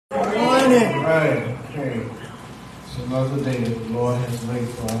morning. Right. Okay. It's another day that the Lord has made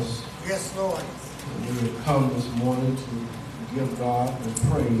for us. Yes, Lord. And we have come this morning to give God the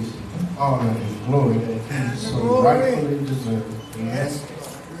praise, honor, and glory that He so rightfully deserves. Yes.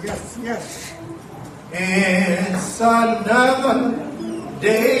 Yes, yes. It's another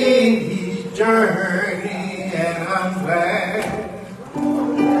day's journey, and I'm glad.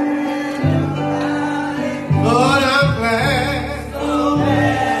 Lord, I'm glad. So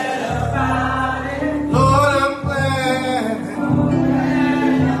glad about it. Lord, I'm glad. So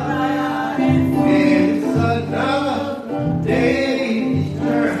glad about it. It's another day's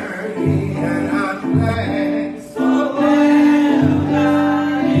journey, and I'm glad. So glad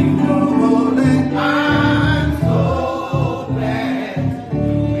about it. Oh, that I'm so glad to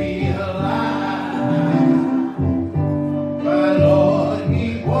be alive. My Lord, He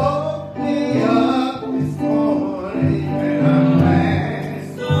woke me up this morning, and I'm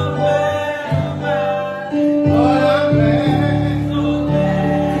glad. So glad about it. Lord, I'm glad. So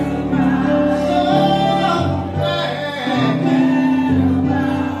glad about So glad.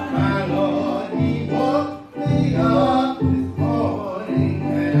 My Lord, He woke me up this morning,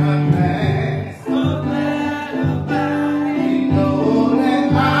 and I'm glad. So glad about it. You know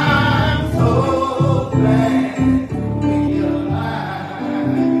that I'm so glad to be alive.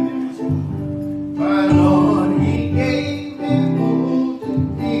 My Lord, He gave me food to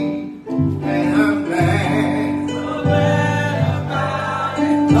eat, and I'm glad. So glad about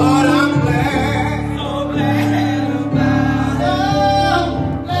it. Lord, I'm glad. So glad about it.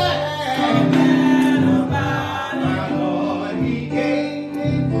 So glad. About it. My Lord, He gave me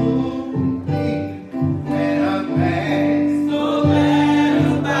food to eat, and I'm glad. So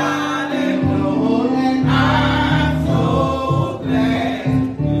glad about You it. know that I'm so glad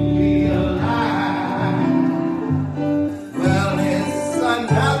to be alive. Well, it's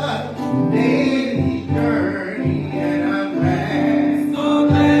another daily journey, and I'm glad. So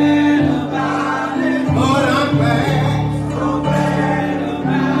glad about it. Lord, I'm glad. So glad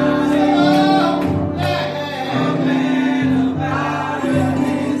about it. So glad. About it.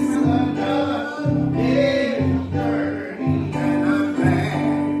 It's another daily journey, and I'm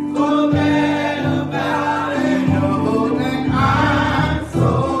glad. So glad about You it. know that I'm so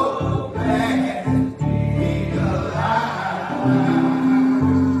glad to be alive.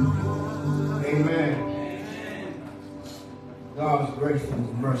 Amen. God's grace and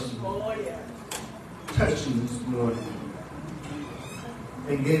His mercy touched you this morning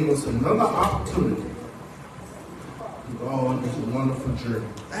and gave us another opportunity to go on this wonderful journey.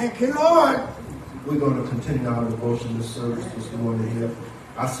 Thank you, Lord. We're going to continue our devotional service this morning here.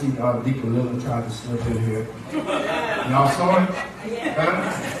 I see Deacon Lily tried to slip in here. Y'all saw him?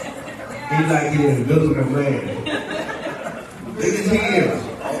 Huh? He's like he is a good man. Big as he is.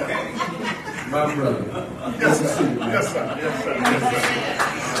 My brother. Yes, sir. Yes, sir. Yes, sir.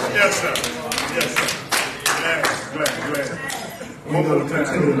 Yes, sir. Yes, sir. Yes, glad. We're going to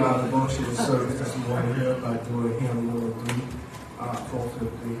continue our devotional service this morning here by doing hymn number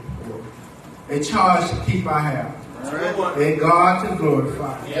 454. A charge to keep I have, and God to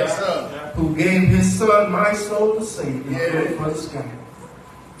glorify. Yes, sir. Who gave His Son, my soul to save, and put for the sky.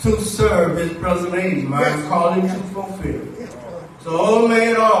 To serve His present age, my calling to fulfill. So, oh,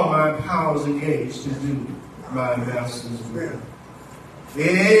 may all my powers engage to do my Master's will. In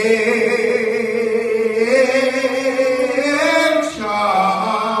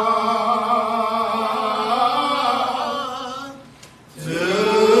charge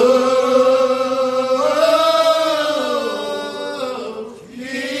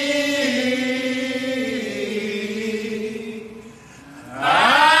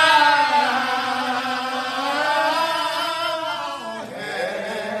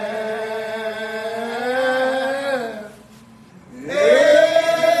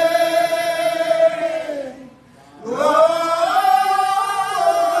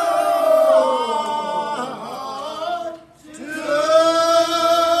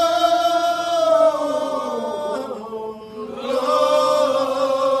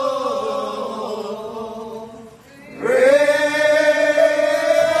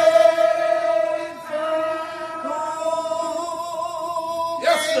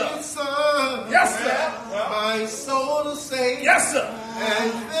my soul to save. Yes, sir.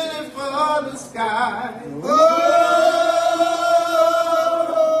 And fit it for the sky. Oh,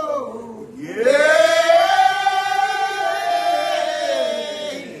 yeah.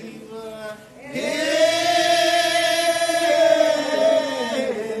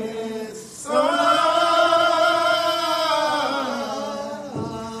 His Son,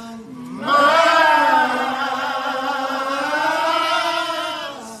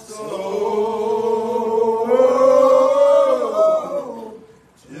 my soul.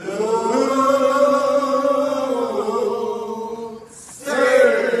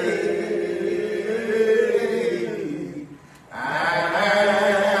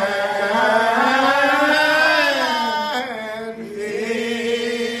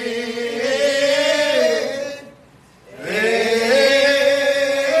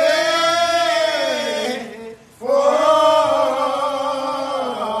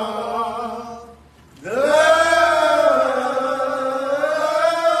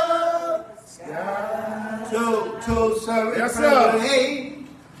 Yes, sir. Hey,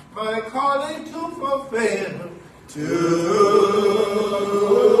 my calling to fulfill. To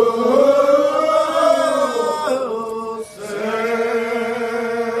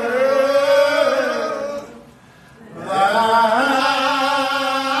serve thy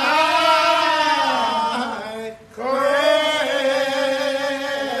great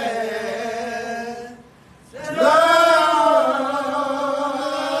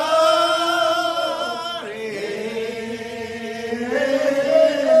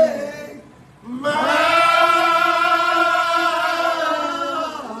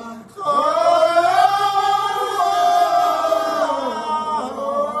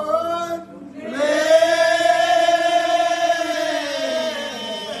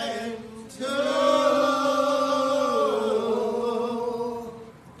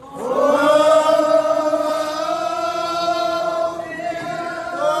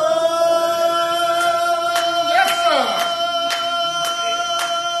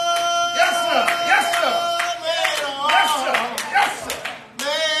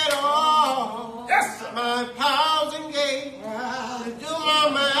my powers engaged to do my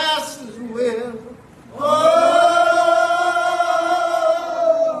master's will. Oh,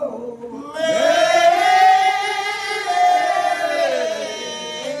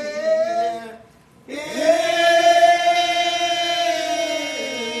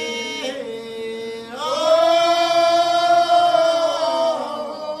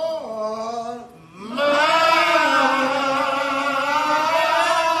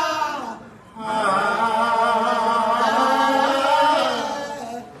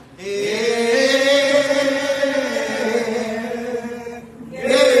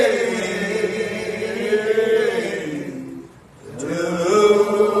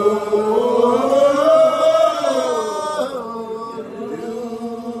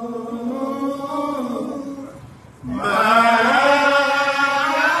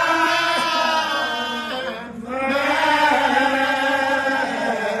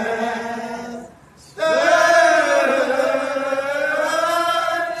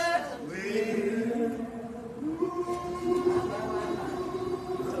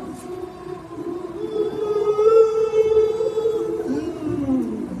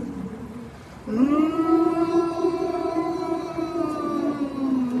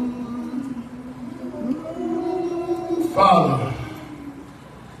 Father,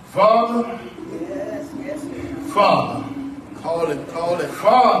 Father, Father, Call it.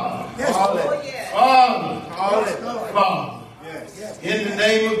 Father, Yes. Father, Father, Yes. in the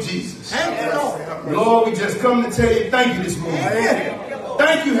name of Jesus. Thank you, Lord. Lord, we just come to tell you thank you this morning.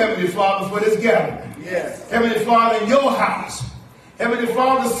 Thank you, Heavenly Father, for this gathering. Yes. Heavenly Father, in your house. Heavenly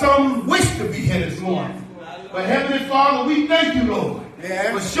Father, some wish to be here this morning. But Heavenly Father, we thank you, Lord,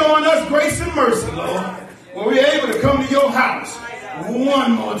 Yeah. for showing us grace and mercy, Lord, when we're able to come to your house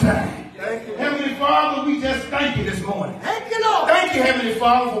one more time. Thank you. Heavenly Father, we just thank you this morning. Thank you, Lord. Thank you, Heavenly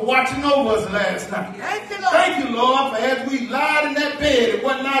Father, for watching over us last night. Thank you, Lord. Thank you, Lord, for as we lied in that bed, it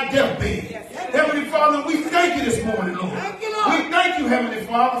wasn't our deathbed. Heavenly Father, we thank you this morning, Lord. Thank you, Lord. We thank you, Heavenly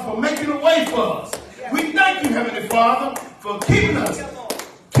Father, for making a way for us. We thank you, Heavenly Father, for keeping us,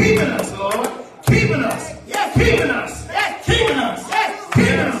 Lord, keeping us, Yes. keeping us, Yes. keeping us, Yes.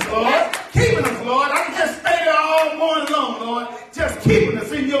 keeping us, Lord, keeping us, Lord. I can just stay there all morning long, Lord, just keeping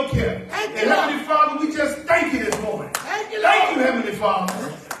us in your care. Thank you, And Lord. Heavenly Father, we just thank you this morning. Thank you, Lord. Thank you, Heavenly Father.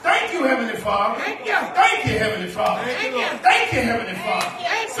 Thank you, Heavenly Father. Thank you. Thank you, Heavenly Father. Thank you, Lord. Thank you, Heavenly Father.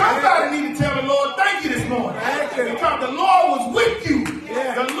 Thank you. Somebody need to tell the Lord thank you this morning. Thank you. Because the Lord was with you.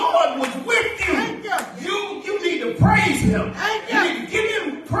 Yeah. The Lord was with you. Thank you. You need to praise him. Thank You you. need to give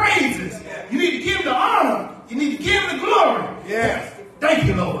him praises. You need to give him the honor. You need to give him the glory. Yes. Thank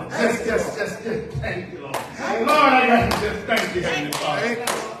you, Lord. Just thank you, Lord. Lord, I got to just thank you, Heavenly Father.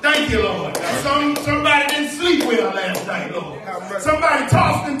 Thank you, Lord. Now, somebody didn't sleep well last night, Lord. Somebody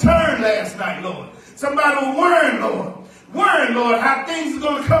tossed and turned last night, Lord. Somebody was worrying, Lord. Worrying, Lord, how things are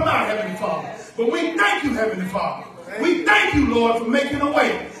going to come out, Heavenly Father. But we thank you, Heavenly Father. We thank you, Lord, for making a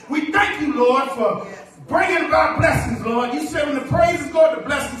way. We thank you, Lord, for bringing about blessings, Lord. You said when the praises go, the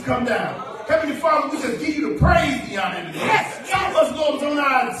blessings come down. Heavenly Father, we just give you the praise, the honor, and the glory. Yes. Some of us, Lord, was on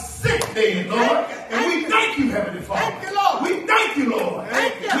our sick bed, Lord. And we thank you, Heavenly Father. Thank you, Lord. We thank you, Lord.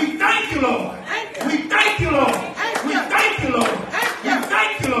 Thank you. We thank you, Lord. Thank you. We thank you, Lord. Thank We you. thank you, Lord. Thank We you.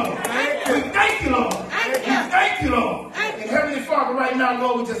 thank you, Lord. Thank you. We thank you, Lord. Thank We you. thank you, Lord. Thank And you. Heavenly Father, right now,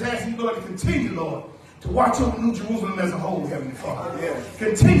 Lord, we just ask you, Lord, to continue, Lord, to watch over New Jerusalem as a whole, Heavenly Father. Yes.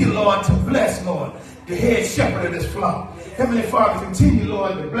 Continue, Lord, to bless, Lord, the head shepherd of this flock. Heavenly Father, continue,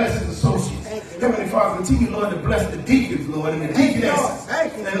 Lord, to bless his associates. Heavenly Father, continue, Lord, to bless the deacons, Lord, and the deaconesses.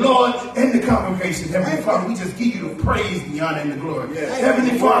 Thank you. And Lord, in the congregation, Heavenly Father, we just give you the praise, the honor, and the glory.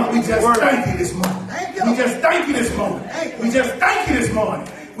 Heavenly Father, we just thank you this morning. We just thank you this morning. We just thank you this morning.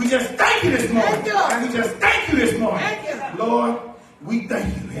 We just thank you this morning. And we just thank you this morning. Lord, we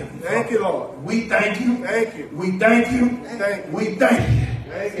thank you, Heavenly Father. Thank you, Lord. We thank you. Thank you. We thank you. Thank you. We thank you.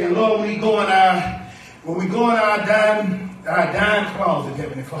 Thank you. And Lord, when we go in our dime closet,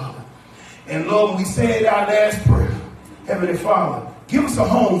 Heavenly Father. And Lord, when we said our last prayer, Heavenly Father, give us a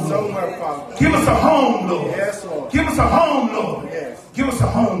home, Lord. Somewhere, Father. Give us a home, Lord. Yes, Lord. Give us a home, Lord. Yes. Give us a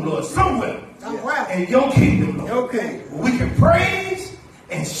home, Lord. Somewhere Somewhere. in your kingdom, Lord. Your kingdom. We can praise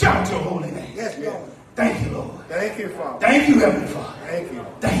and shout your holy name. Yes, Lord. Thank you, Lord. Thank you, Father. Thank you, Heavenly Father. Thank you.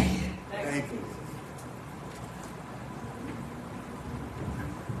 Thank you. Thank you.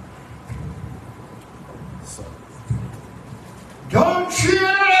 Don't you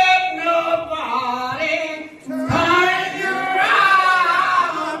let nobody turn you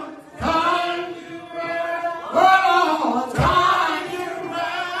around, turn you around, oh, turn you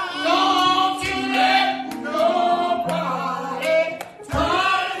around. Don't you let nobody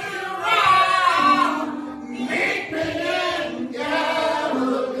turn you around. Meet me in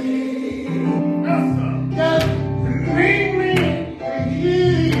Galilee. Just meet me in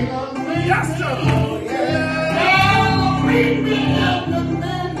Jesus. Yes, sir. Meet me in the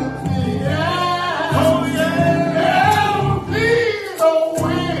ministry, yeah. Oh, yeah. Yeah, please don't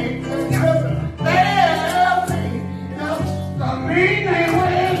wait. Help me. Meet me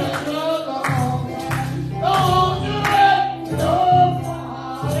with another home. Don't you let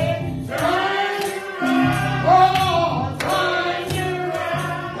nobody turn you around. Oh, turn you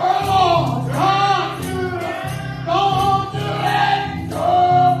around. Oh, turn you around. Don't you let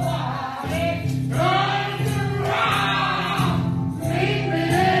nobody turn you around. Meet me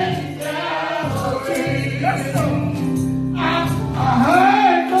in Galilee. I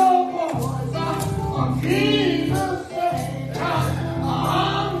heard the voice of Jesus say,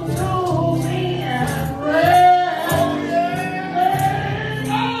 "Come to me and rest."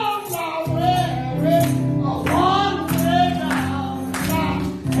 I'm not weary of wandering down my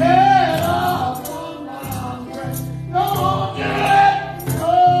head up on my breast. Don't you let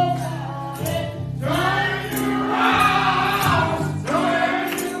nobody turn you around, turn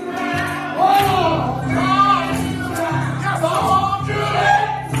you around, oh, turn you around. Don't you let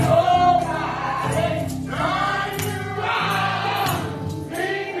nobody turn you around.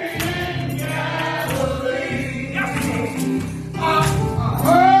 Meet me in Galilee. I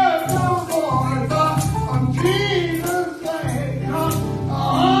heard the voice of Jesus say, "Come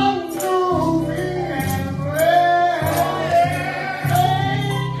unto me and rest."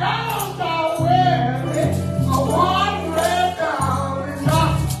 Cause I'm weary of wandering down the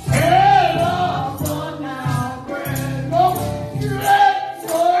head of one mountain. Don't you let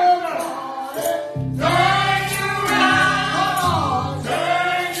nobody turn you around,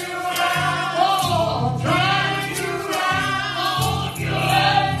 turn you around, oh, turn you around. Don't you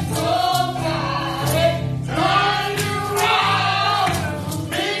let nobody turn you around.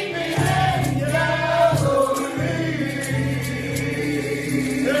 Meet me in Galilee.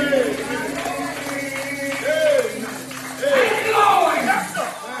 Thank you, Lord. Yes, sir.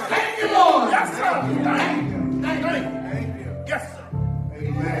 Thank you, Lord. Yes, sir. Thank you. Thank you. Yes, sir.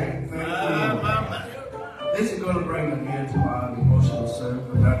 Amen. Thank you. This is going to bring an end to our devotional service,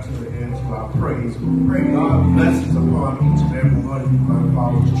 but not to the end to our praise. We pray God's blessings upon each and every one of you, my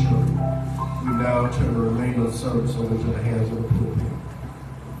father's children. We now turn the remainder of the service over to the hands of the pulpit.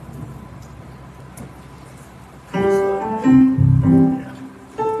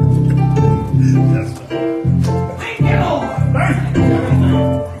 Yes, sir. Thank you, Lord. Thank you.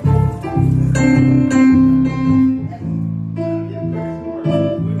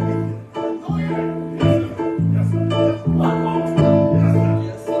 Yes, sir. One more.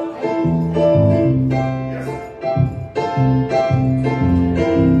 Yes, sir. Yes, sir.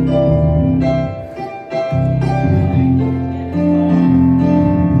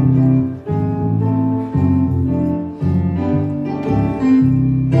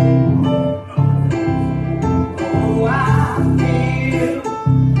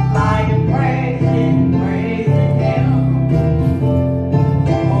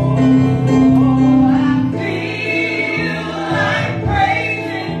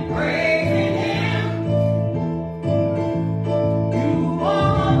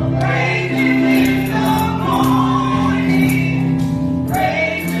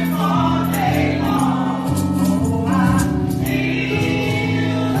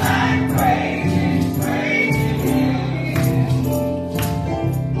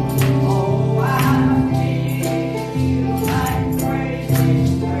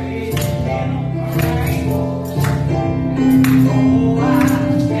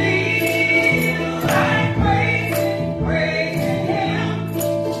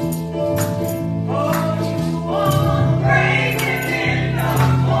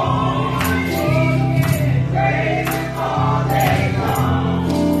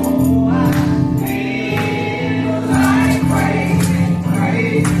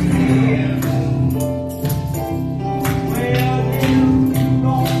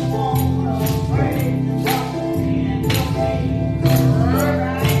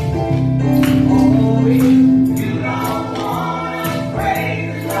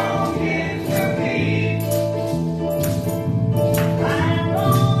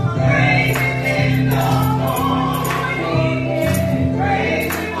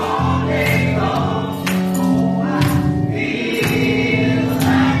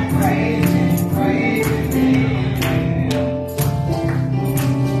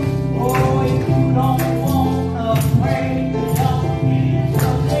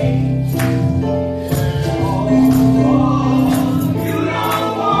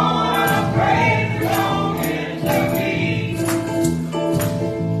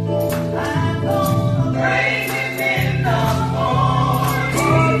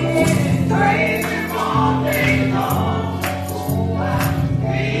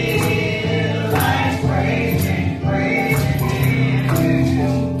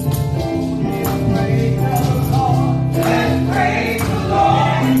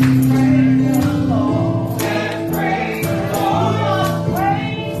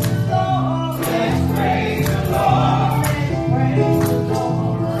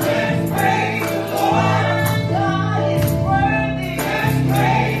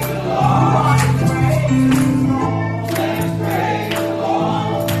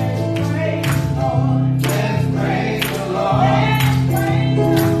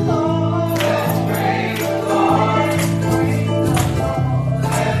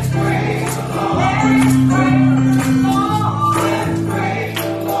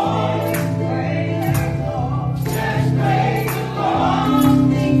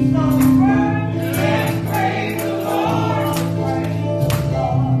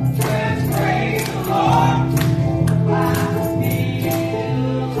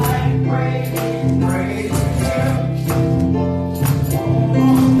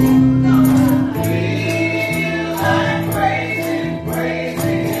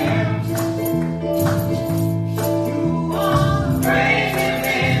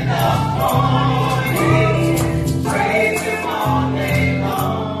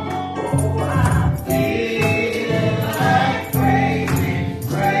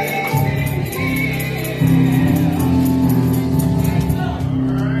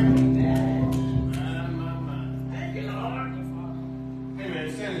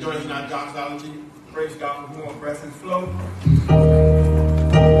 Praise God for more breath and flow.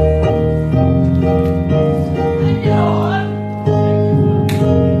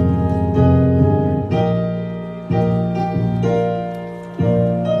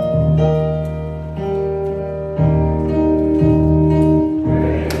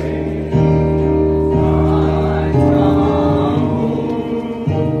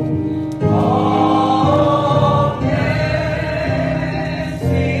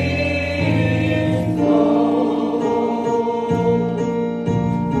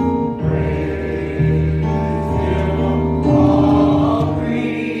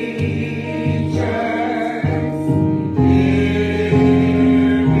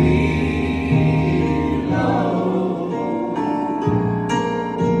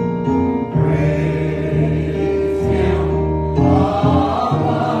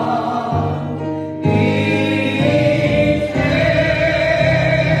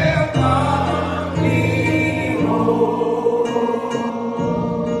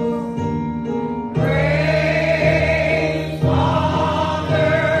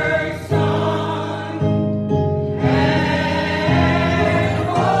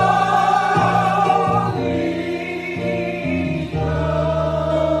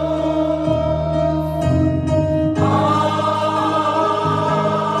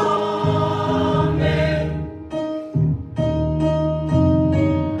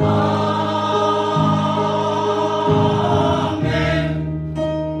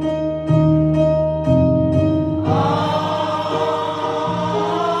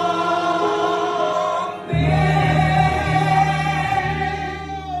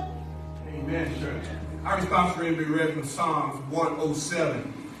 Psalms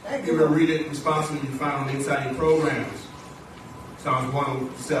 107. You will read it responsibly. You find on the inside of your programs. Psalms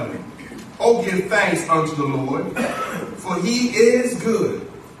 107. Oh, give thanks unto the Lord, for he is good,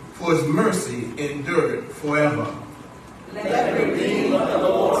 for his mercy endureth forever. Let the redeemed of the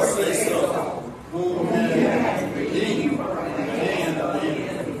Lord say so, whom he hath redeemed from the hand of the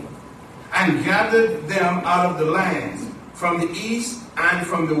enemy. And gathered them out of the lands, from the east and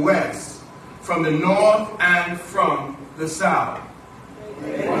from the west, from the north and from the south.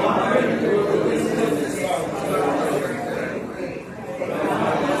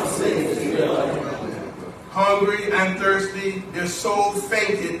 Hungry and thirsty, their soul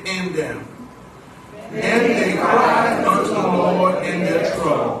fainted in them. Then they cried unto the Lord in their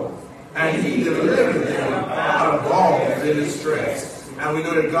trouble, and he delivered them out of all their distress. And we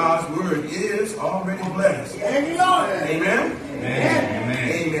know that God's word is already blessed. Amen? Amen.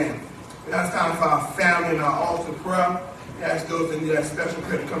 Amen. Now it's time for our family and our altar prayer. We ask those that need that special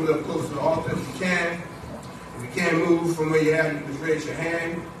prayer to come a little closer to the altar if you can. If you can't move from where you're at, you can just raise your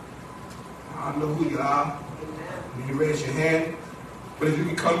hand. I don't know who you are. When you raise your hand. But if you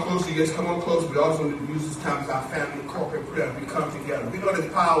can come closer, you just come on close. We also use this time as our family corporate prayer. We come together. We know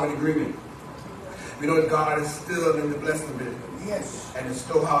there's power in agreement. We know that God is still in the blessing business. Yes. And the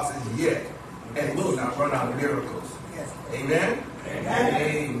storehouse is yet. And it will not run out of miracles. Yes. Amen?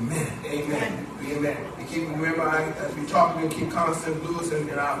 Amen. Amen. Amen. We keep remember as we talk, we keep Constance Lewis in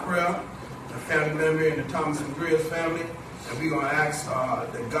our prayer, the family member and the Thomas and Greer's family. And we're going to ask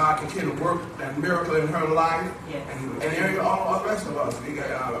that God continue to work that miracle in her life. Yes. And all the rest of us. We got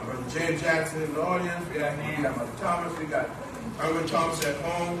Brother James Jackson in the audience. We got Mother Thomas. We got Irvin Thomas at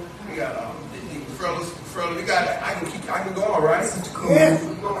home. We got Furley. We got, I can go on, right? Sister Coleman.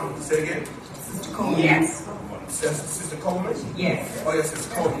 Yes. Say again. Sister Coleman. Yes. Sister Coleman? Yes. Oh, yes,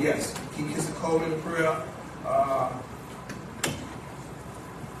 Sister Coleman, yes. Keep Sister Coleman in prayer.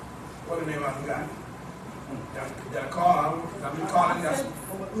 What the name I forgot? Did I call her? I've been calling that.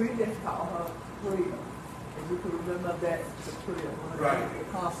 We just call her Freedom. If you can remember that, the Freedom. Right.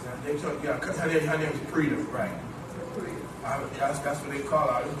 Her name is Freedom, right. That's what they call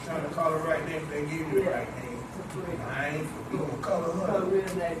her. I was trying to call her right name, they gave me the right name. I ain't going to call her. Her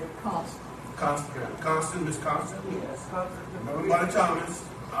real name is Constance. Constance, Miss Constance? Yes. Remember Mother Thomas,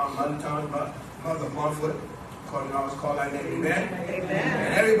 Mother Monfoot. I always call that name, amen? Amen.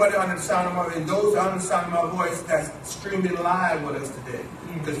 And everybody under the sound of my voice, and those under the sound of my voice that's streaming live with us today.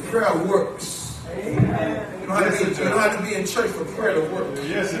 Because prayer works. Amen. You don't have to be in church for prayer to work.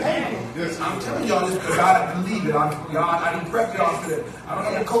 Yes, yes. I'm telling y'all this because I believe it. I didn't prep y'all for that. I don't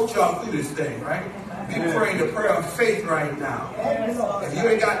have to coach y'all through this thing, right? We pray the prayer of faith right now. If you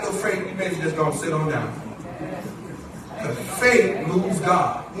ain't got no faith, you maybe just gonna sit on down. Because faith moves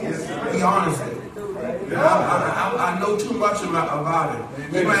God. He honors it. I know too much about it.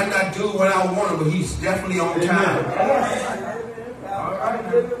 He might not do what I want, but he's definitely on time. All right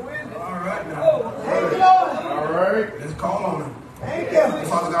now. All right now. All right. Let's call on him.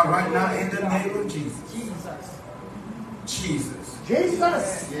 Father God, right now, in the name of Jesus.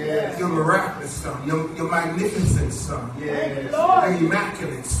 Jesus. Yes. Your miraculous Son. Your magnificent Son. Yes. Your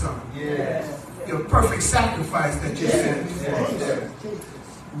immaculate Son. Yes. Your perfect sacrifice that you sent. Yes.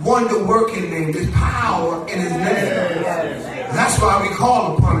 Wonder working name. There's power in his name. That's why we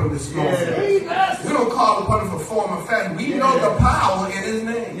call upon him this morning. We don't call upon him for form or fashion. We know the power in his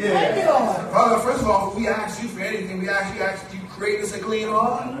name. Father, first of all, if we ask you for anything, we actually ask you create us a clean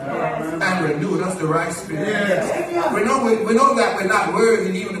heart and renew us the right spirit. We know that we're not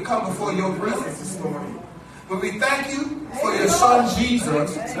worthy even to come before your presence this morning. But we thank you for your son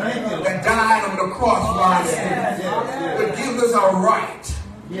Jesus that died on the cross for our sins. But give us a right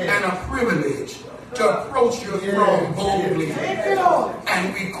and a privilege to approach your throne boldly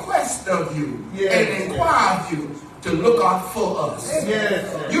and request of you and inquire of you to look out for us.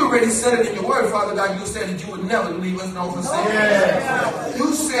 You already said it in your word, Father God. You said that you would never leave us nor forsake us.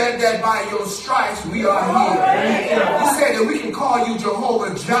 You said that by your stripes we are healed. You said that we can call you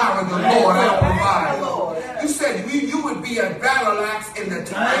Jehovah Jireh, the Lord our provider. You said you would be a battle axe in the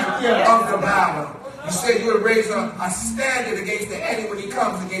time of the battle. You said you would raise a standard against the enemy when he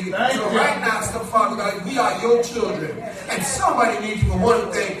comes against you. So right now, Father God, we are your children. And somebody needs you for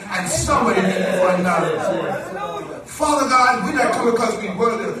one thing, and somebody needs you for another. Father God, we're not coming because we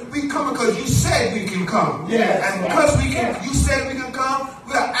were. We come because you said we can come. And because you said we can come,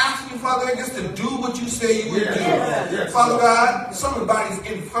 we are asking you, Father God, just to do what you say you would do. Father God, somebody's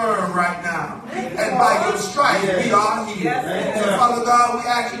infirm right now. And by your stripes, we are healed. So Father God, we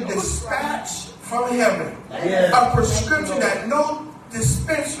ask you to dispatch from heaven a prescription that no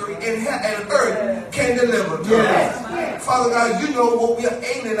dispensary in earth can deliver to us. Father God, you know what we are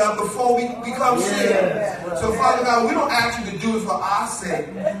aiming at before we become sick. So Father God, we don't ask you to do it for our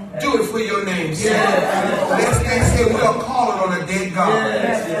sake. Do it for your name's sake. Let's say we are calling on a dead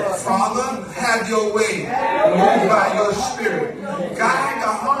God. Father, have your way. Move by your spirit. Guide the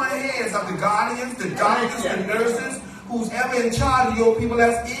hard hands of the guardians, the doctors, the nurses, who's ever in charge of your people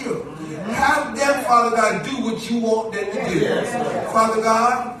that's ill. Have them, Father God, do what you want them to do. Father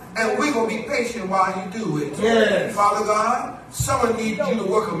God, and we're going to be patient while you do it. Father God, someone needs you to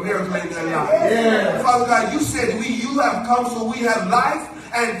work a miracle in their life. Father God, you said you have come so we have life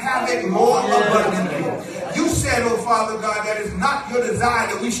and have it more abundantly. You said, oh Father God, that is not your desire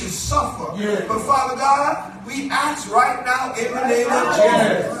that we should suffer. But Father God, we ask right now in the name of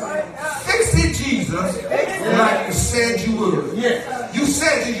Jesus. Fix it, Jesus, like you said you would. You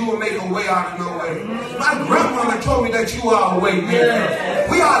said that you would make a way out of no way. My grandmama told me that you are a way maker.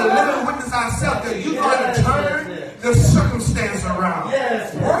 We are living witness ourselves that you're going to turn the circumstance around.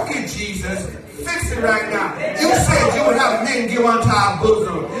 Work it, Jesus. Fix it right now. You said you would have men give unto our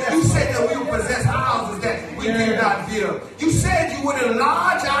bosom. You said that we would possess houses that we did not build. You said you would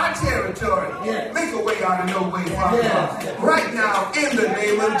enlarge our territory. Make a way out of no way, Father God. Right now, in the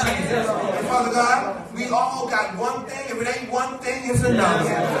name of Jesus. And Father God, we all got one thing. If it ain't one thing, it's another.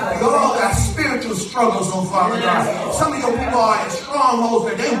 We all got spiritual struggles, oh Father God. Some of your people are in strongholds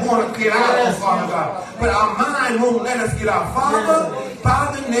that they want to get out, oh Father God. But our mind won't let us get out. Father,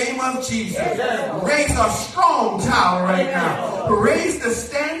 by the name of Jesus, raise a strong tower right now. Raise the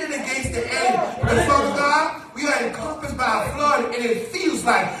standard against the enemy. But Father God, we are encompassed by a flood and it feels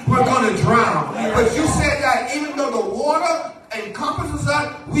like we're going to drown. But you said that even though the water encompasses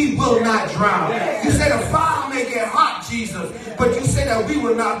us, we will not drown. You said the fire may get hot, Jesus, but you said that we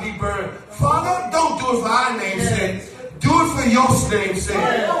will not be burned. Father, don't do it for our name's sake. Do it for your name's sake.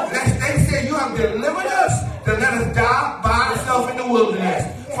 They said you have delivered us to let us die by ourselves in the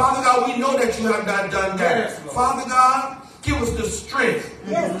wilderness. Father God, we know that you have not done that. Father God, give us the strength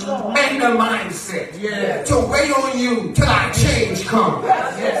and the mindset to wait on you till our change comes.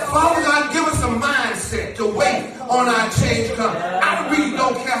 Father God, give us a mindset to wait on our change come. I really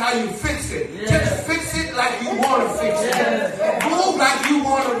don't care how you fix it. Just fix it like you want to fix it. Move like you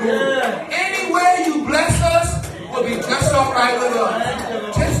want to move. Anywhere you bless us will be just all right with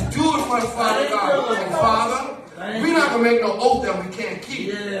us. Just do it for us, Father God. And Father, we're not going to make no oath that we can't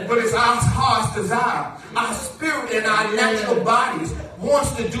keep. But it's our heart's desire. Our spirit and our natural bodies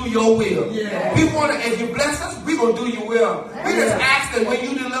wants to do your will. We want to, if you bless us, we're going to do your will. We just ask that when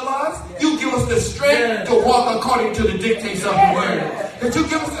you deliver us, you give us the strength to walk according to the dictates of the word. That you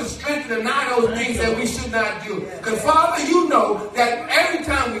give us the strength to deny those things that we should not do. Because Father, you know that every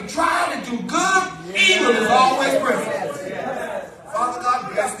time we try to do good, evil is always present. Father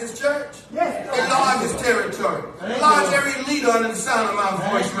God, bless this church. Enlarge this territory. Enlarge every leader under the sound of my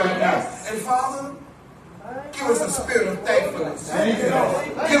voice right now. And Father, give us a spirit of thankfulness.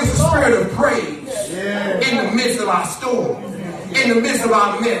 Give us a spirit of praise in the midst of our storm, in the midst of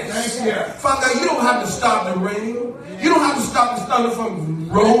our mess. Father God, you don't have to stop the rain. You don't have to stop the thunder from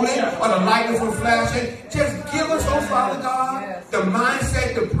rolling or the lightning from flashing. Just give us, oh Father God, the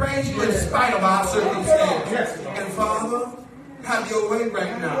mindset to praise you in spite of our circumstances. And Father, have your way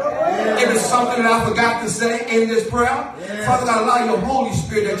right now. If it's something that I forgot to say in this prayer, Father God, allow your Holy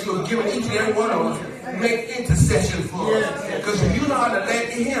Spirit that you have given each and every one of us make intercession for us. Because you know how to let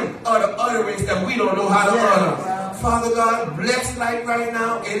him utter utterance that we don't know how to utter. Father God, bless life right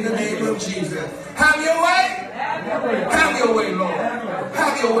now in the name of Jesus. Have your way. Have your way, Lord.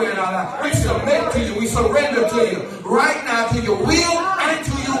 Have your way in our life. We submit to you. We surrender to you right now, to your will and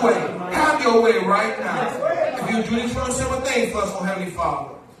to your way. Have your way right now. If you do these little simple things for us, oh Heavenly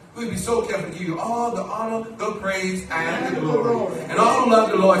Father, we'll be so careful to give you all the honor, the praise, and the glory. And all who love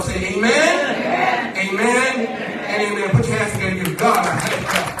the Lord say amen, amen, and amen. Put your hands together and give God a hand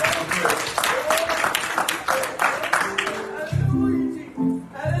clap.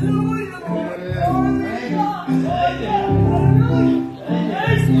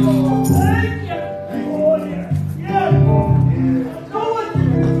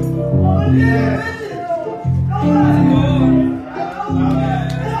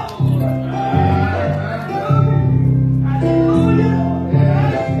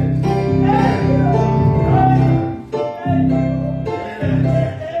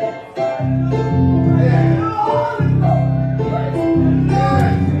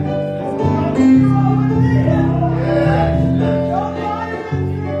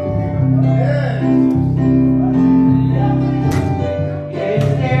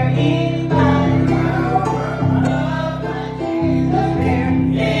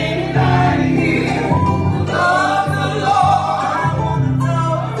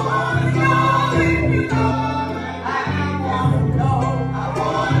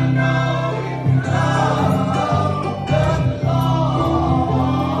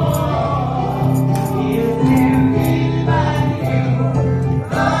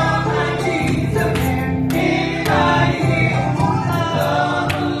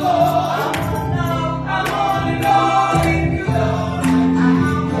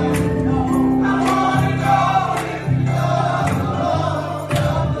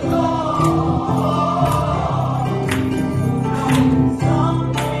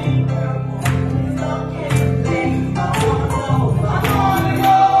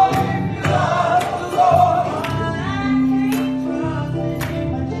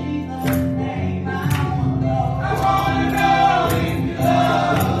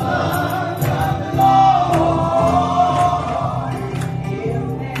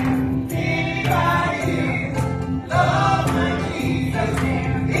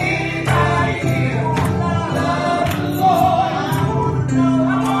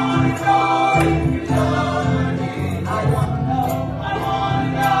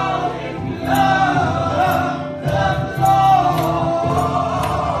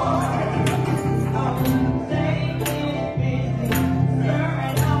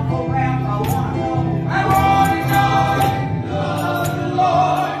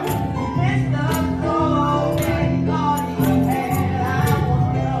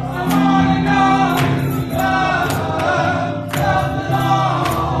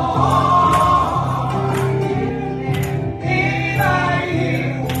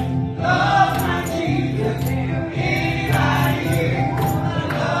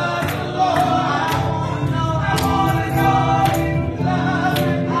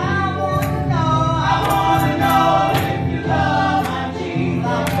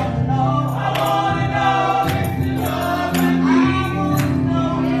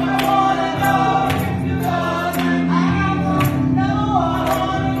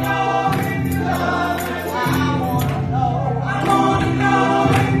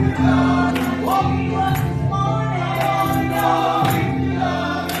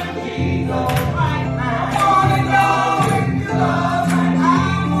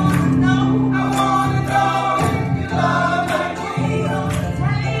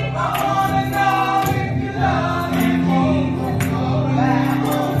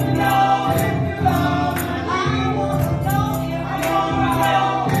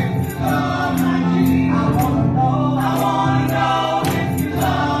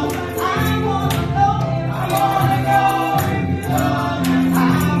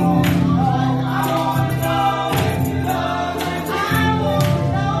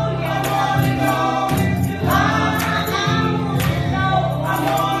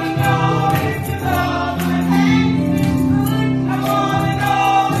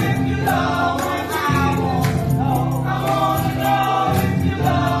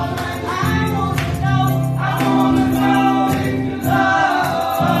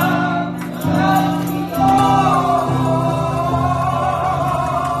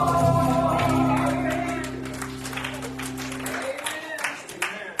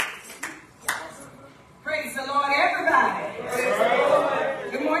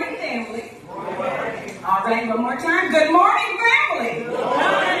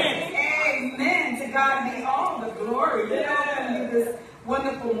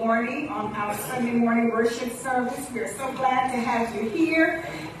 morning on our Sunday morning worship service. We are so glad to have you here.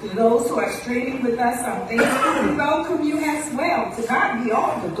 To those who are streaming with us on Facebook, we welcome you as well. To God be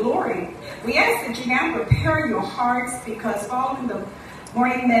all the glory. We ask that you now prepare your hearts, because following the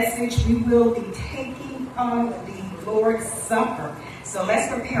morning message, we will be taking on the Lord's Supper. So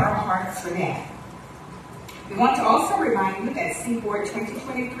let's prepare our hearts for that. We want to also remind you that Seaboard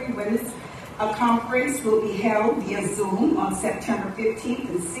 2023 Women's Conference will be held via Zoom on September 15th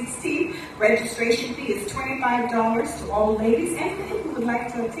and 16th. Registration fee is $25 to all ladies and men who would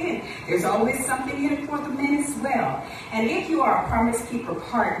like to attend. There's always something in it for the men as well. And if you are a Promise Keeper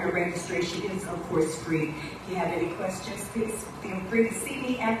partner, registration is of course free. If you have any questions, please feel free to see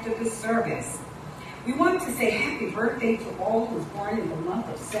me after the service. We want to say happy birthday to all who were born in the month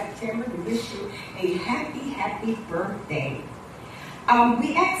of September. We wish you a happy birthday.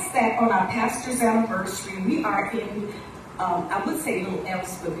 We ask that on our pastor's anniversary, we are in, I would say little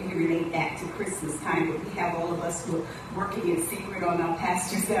else, but we relate that to Christmas time, but we have all of us who are working in secret on our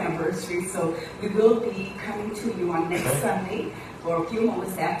pastor's anniversary. So we will be coming to you on next Sunday for a few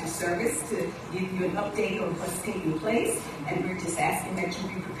moments after service to give you an update on what's taking place. And we're just asking that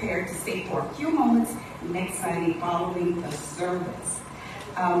you be prepared to stay for a few moments next Sunday following the service.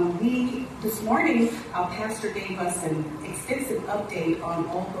 This morning, our pastor gave us an extensive update on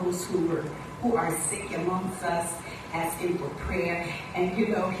all those who are sick amongst us, asking for prayer. And you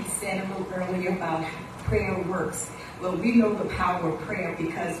know, he said a little earlier about prayer works. Well, we know the power of prayer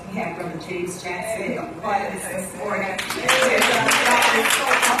because we have Brother James Jackson a part of this morning. God is so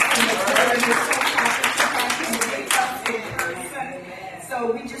awesome. The word is so awesome to have him with us in person.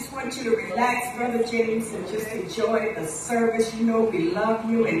 So we just want you to relax, Brother James, and just enjoy the service. You know we love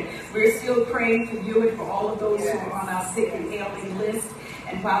you, and we're still praying for you and for all of those who are on our sick and ailing list.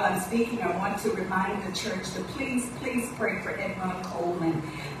 And while I'm speaking, I want to remind the church to please pray for Edmund Coleman.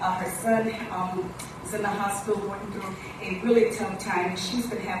 Her son is in the hospital going through a really tough time. She's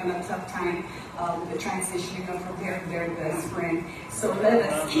been having a tough time with the transitioning of her very, very best friend. So let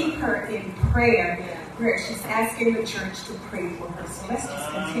us keep her in prayer. She's asking the church to pray for her. So let's just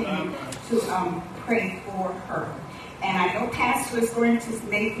continue to pray for her. And I know Pastor is going to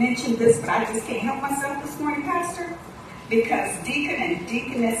mention this, but I just can't help myself this morning, Pastor, because Deacon and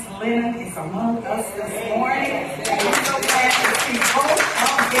Deaconess Lennon is among us this morning. And we're so glad to see both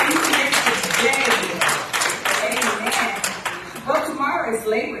of them here today. Amen. Well, tomorrow is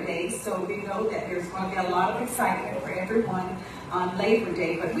Labor Day, so we know that there's going to be a lot of excitement for everyone on Labor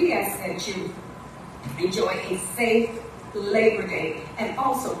Day. But we ask that you enjoy a safe Labor Day. And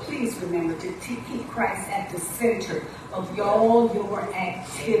also, please remember to keep Christ at the center of all your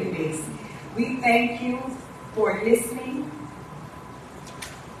activities. We thank you for listening.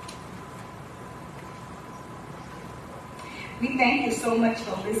 We thank you so much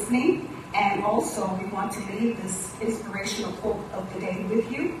for listening. And also, we want to leave this inspirational quote of the day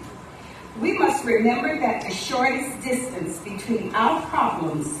with you. We must remember that the shortest distance between our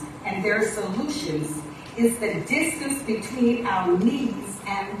problems and their solutions is the distance between our knees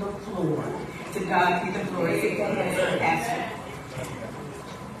and the floor. To God be the glory. Pastor.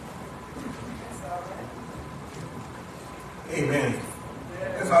 Amen.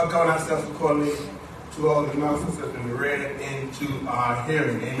 Let's all turn ourselves accordingly to all the announcements that have been read into our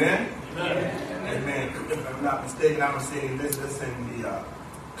hearing. Amen? Amen. If I'm not mistaken, I was saying this in the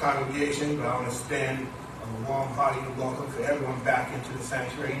congregation, but I want to stand a warm-hearted welcome for everyone back into the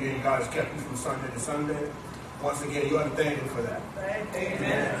sanctuary. Again, God has kept you from Sunday to Sunday. Once again, you ought to thank Him for that.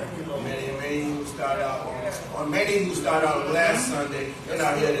 Amen. Many who started out last Sunday, they're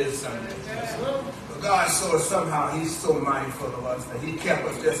not here this Sunday. But God somehow He's so mindful of us that He kept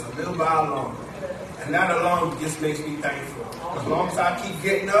us just a little while longer. And that alone just makes me thankful. As long as I keep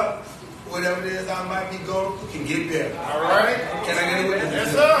getting up, whatever it is I might be going through can get better. All right? Can I get a witness?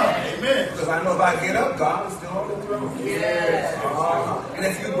 Yes, sir. Amen. Because I know if I get up, God is still on the throne. Yes. And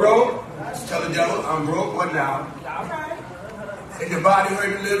if you broke, just tell the devil, I'm broke, what now? All right. If your body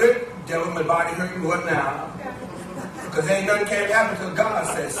hurt a little bit, devil, my body hurt me, what now? Because ain't nothing can happen until God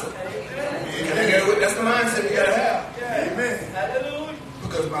says so. Can I get a witness? That's the mindset you got to have. Amen. Hallelujah.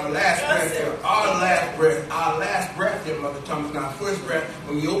 Because my last breath here, our last breath here, Mother Thomas, our first breath,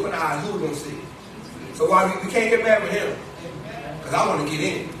 when we open our eyes, who we going to see? So why we can't get mad with Him? Because I want to get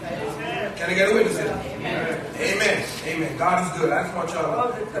in. Can I get a witness here? Amen. Amen. God is good. I just want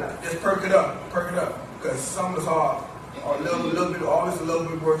y'all to just perk it up. Because some of us are a little bit, always a little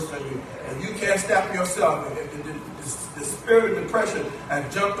bit worse than you. And you can't stop yourself. If the spirit of depression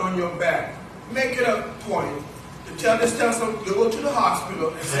has jumped on your back, make it a point. Tell some, you go to the hospital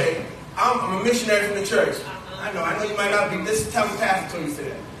and say, I'm a missionary from the church. I know you might not be, this tell the pastor till you say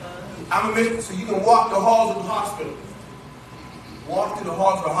that. I'm a minister, so you can walk the halls of the hospital. Walk through the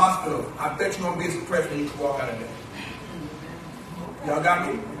halls of the hospital. I bet you won't be as depressed when you can walk out of there. Y'all got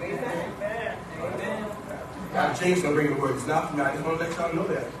me? Amen. Amen. God, James gonna bring the word. It's not for me. I just want to let y'all know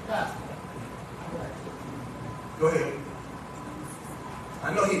that. Go ahead. I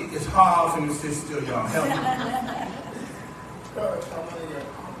know it's hard for him to sit still, y'all. Help me. First, I want to honor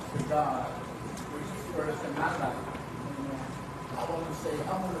God, which is first in my life. I want to say, I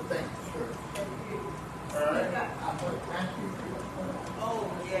want to thank the church. All right? I want to thank you for your prayer. Oh,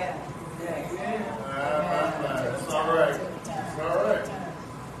 yeah. That's all right. That's all right.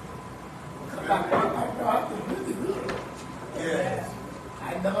 God is really good. Yes. I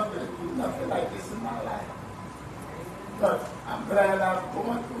never been through nothing like this in my life. But I'm glad I'm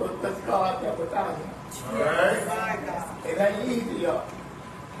going through it because God there without him. All right. It ain't easy, y'all.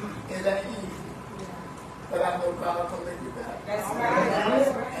 It ain't easy. But I know God will make it better. That's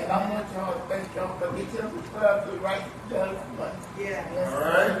right. And I want y'all to thank y'all for getting the prayer to right judgment. Yeah. All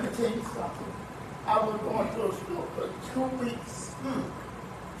right. Let me tell you something. I was going through a school for 2 weeks.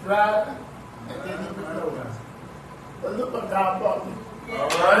 Driving and then he was going. But look what God brought me. All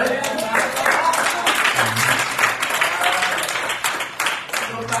right.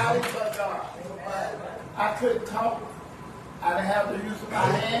 Nobody but God. I couldn't talk. I didn't have the use of my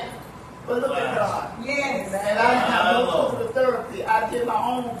hand. But look at God. Yes. And I didn't have no physical therapy. I did my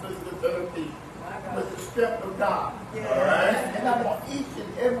own physical therapy with the strength of God. All right. And I want each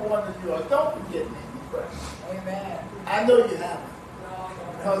and every one of you, don't forget me in prayer. Amen. I know you haven't.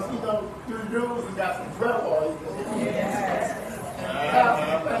 Because, you know, through rules, we got some prayer warriors.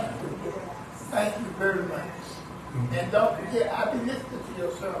 Thank you very much. And don't forget, I've been listening to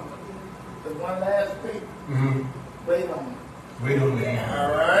your sermon. The one last week. Wait on me. Wait on me. All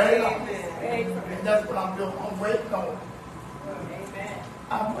right. And that's what I'm doing. I'm waiting on it. Amen.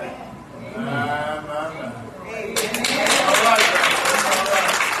 I'm waiting. All right.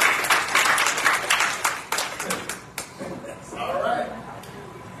 All right.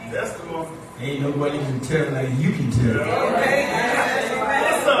 Testimony. Ain't nobody can tell like you can tell.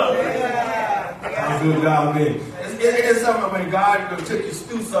 What's up? How good God been. It's something when God took you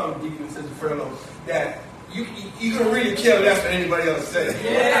through something, Deacon and Sister Furlough, that you can really care less than anybody else says.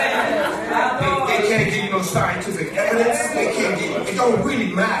 They can't give you no scientific evidence. They can't give you, it don't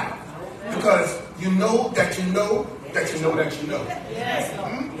really matter. Because you know that you know that you know that you know.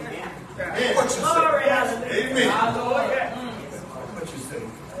 What you say? Amen. What you say?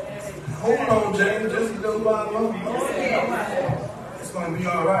 Hold on, James, just a little while longer. It's going to be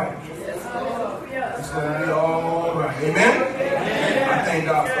all right. It's going to be all right. Amen? I thank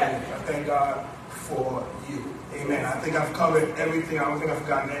God for you. I thank God for you. Amen. I think I've covered everything. I don't think I've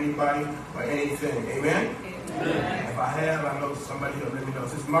forgotten anybody or anything. Amen? If I have, I know somebody will let me know.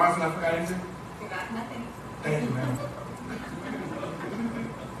 Sister Martha, I forgot anything? Forgot nothing. Thank you, man.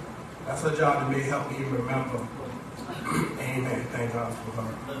 That's her job to may help me remember. Amen. Thank God for her.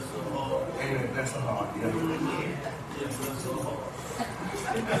 Amen. Bless her heart. Yeah.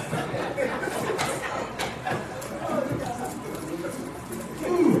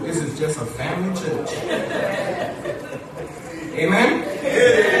 This is just a family church. Amen?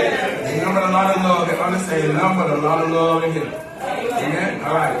 Remember a lot of love. Understand, remember a lot of love in here. Amen?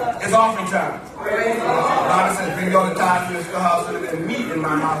 All right. It's offering time. God said, bring all the tithes to the storehouse and meet in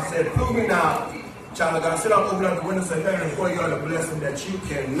my house. He said, prove me now. Child of God, sit up, open up the windows of heaven and pour you out a blessing that you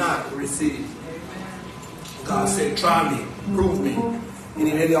cannot receive. God said, try me, prove me. And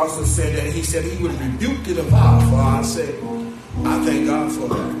then he also said that he said he would rebuke the devourer for our sake. I thank God for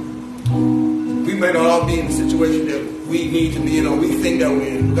that. We may not all be in the situation that we need to be in or we think that we're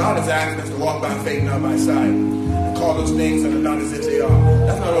in. God is asking us to walk by faith, not by sight. And call those things that are not as if they are.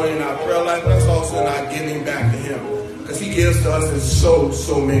 That's not only in our prayer life, but that's also in our giving back to him. Because he gives to us in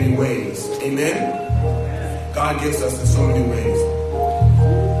so many ways. Amen? God gives us in so many ways.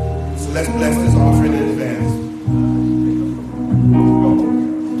 So let's bless this offering in advance.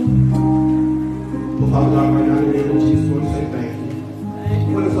 Father God, right now in the name of Jesus, we want to say thank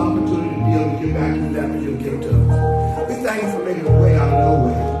you for this opportunity to be able to give back to you that which you give to us. We thank you for making a way out of no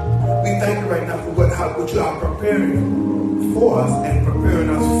way. We thank you right now for what you are preparing for us and preparing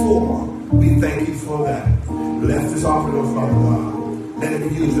us for. We thank you for that. Bless this offering, oh Father God. Let it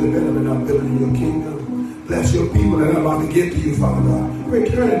be used for the betterment of building your kingdom. Bless your people that are about to give to you, Father God.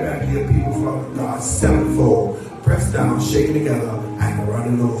 Return it back to your people, Father God. Sevenfold, pressed down, shaken together, and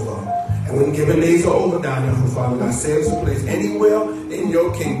running over. And when giving days are over down here, Father God, save us a place anywhere in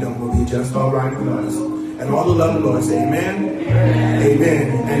your kingdom will be just all right with us. And all the love of the Lord say amen,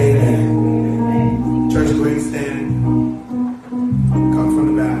 amen, and amen. Church, go ahead and stand. Come from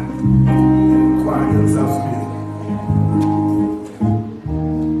the back. us our spirit.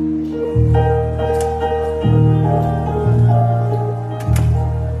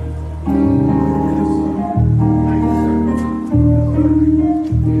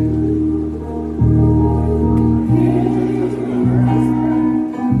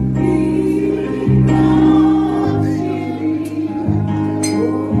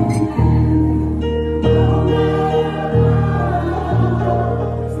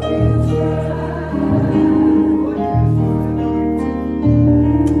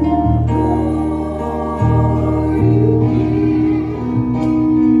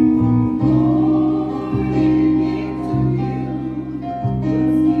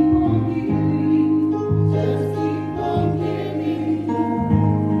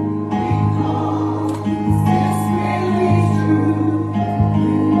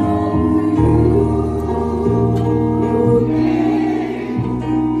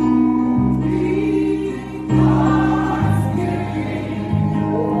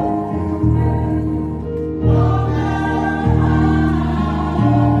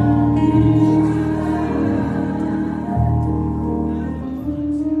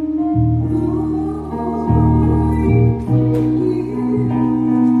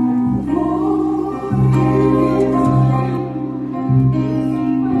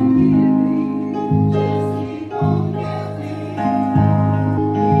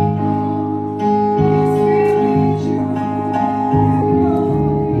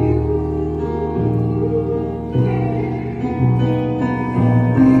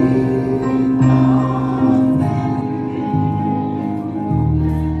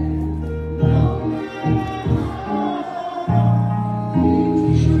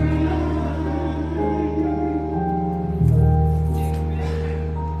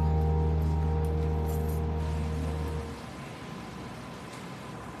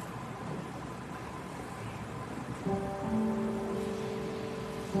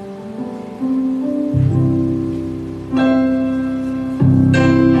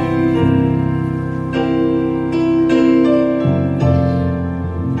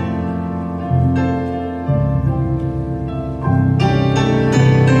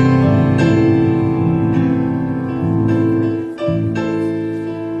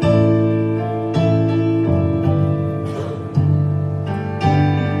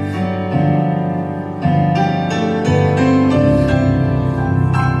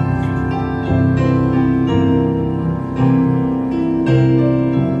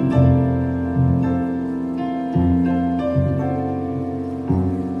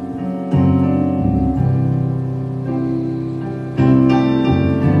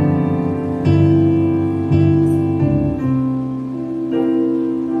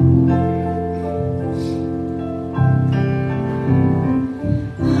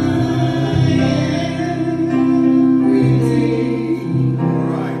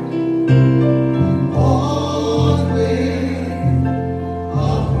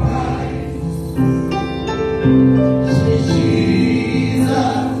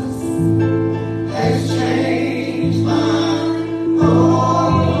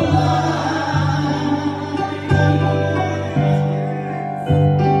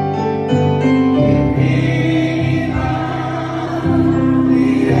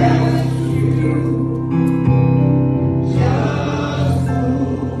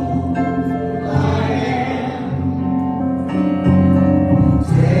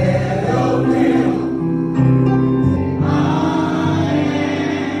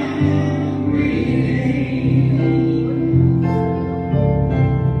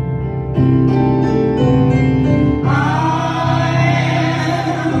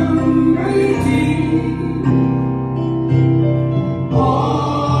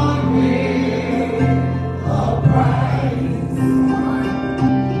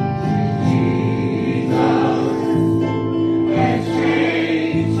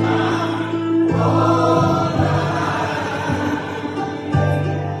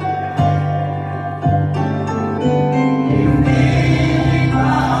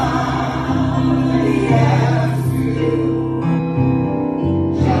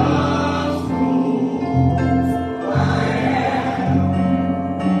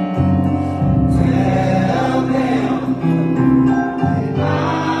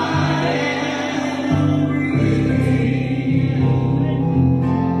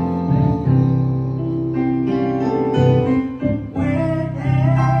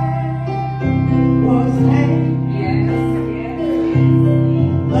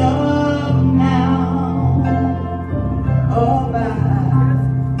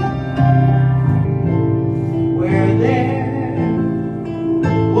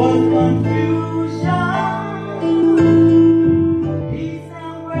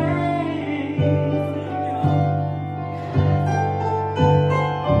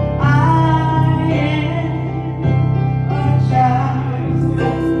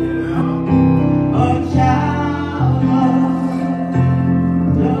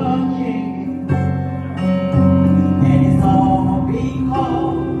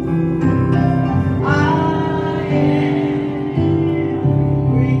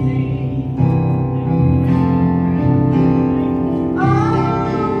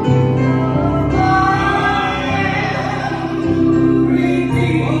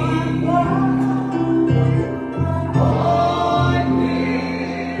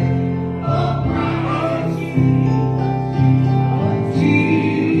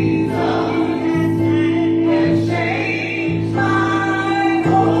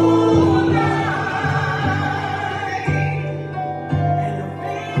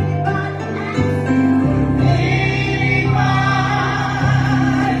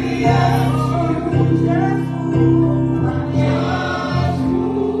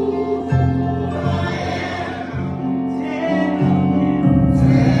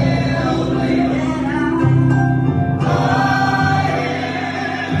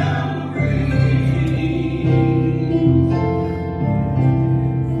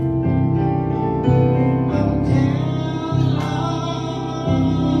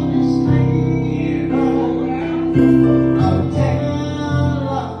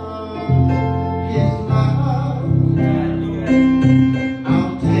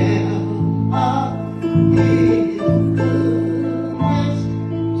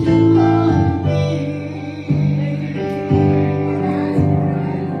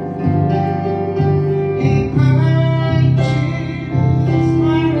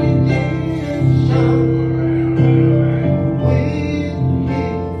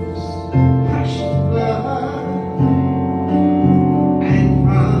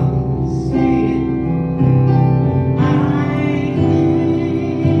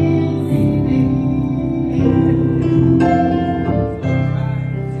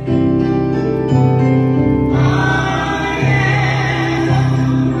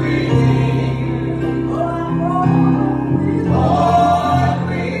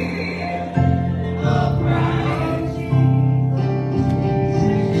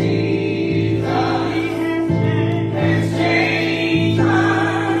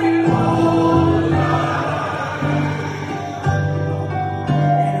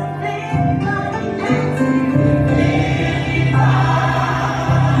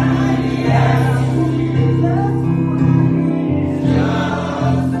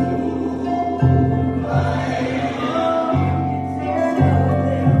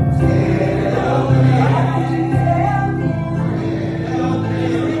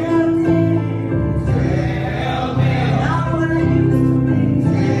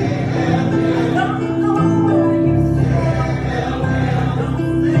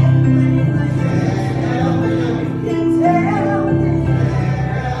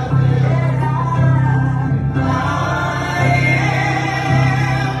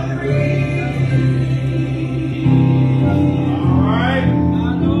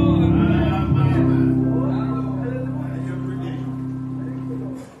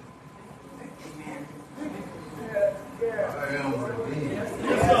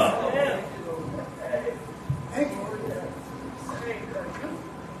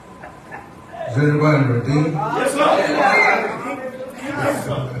 Is anybody redeemed? Yes, sir. Yes,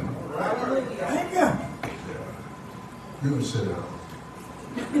 sir. Thank you. You can sit down.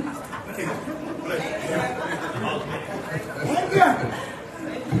 Thank you.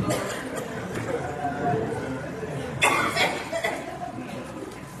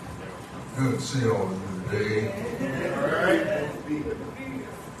 Good to see all of you today.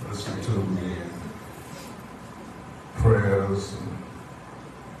 Listen to the prayers and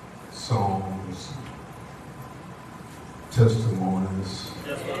songs, testimonies.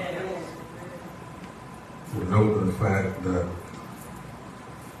 We note the fact that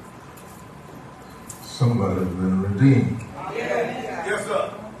somebody's been redeemed. Yes,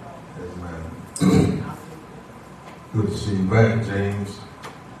 sir. Amen. Good to see you back, James.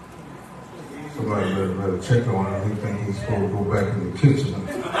 Somebody better check on him. He think he's supposed to go back in the kitchen.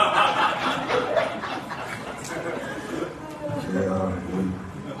 Yeah,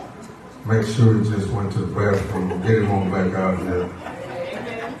 make sure he just went to the bathroom. Get him on back out there.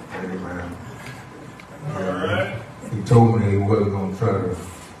 Amen. He told me he wasn't going to try to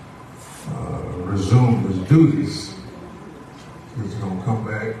resume his duties. He's going to come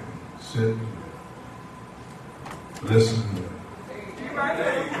back, sit, listen.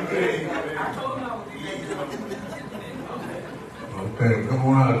 Okay, come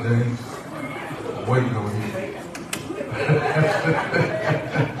on out, James. I'm waiting on you.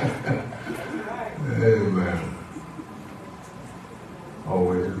 Amen.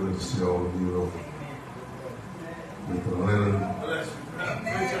 Always good to see all of you. Mr. Lennon,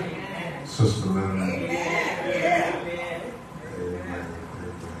 Sister Lennon. Amen. Amen.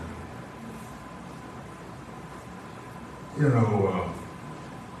 You know,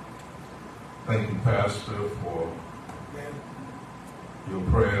 thank you, Pastor, for your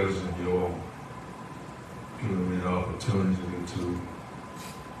prayers and your giving me the opportunity to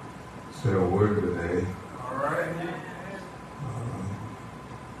say a word today. All right.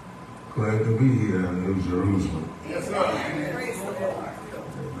 Glad to be here in New Jerusalem. Yes, sir. Amen.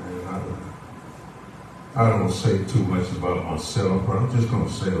 I don't say too much about myself, but I'm just going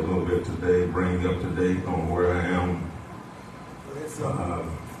to say a little bit today, bring you up to date on where I am.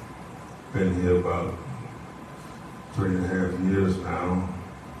 Been here about 3.5 years now,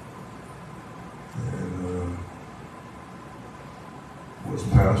 and was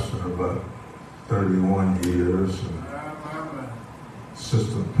pastor about 31 years, and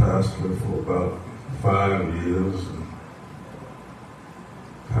assistant pastor for about 5 years, and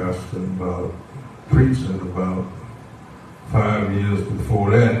pastoring about, preaching about 5 years before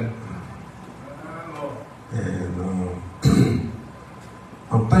that. And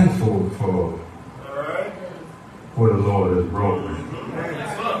I'm thankful for where the Lord has brought me.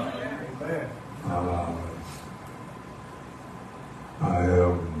 I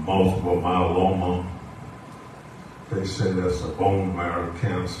have multiple myeloma. They say that's a bone marrow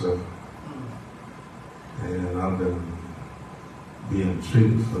cancer. And I've been being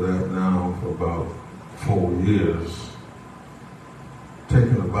treated for that now for about 4 years.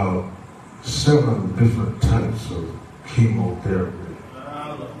 Taking about 7 different types of chemotherapy.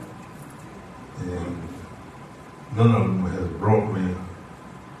 And none of them has brought me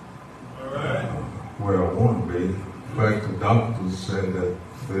where I want to be. In fact, the doctors said that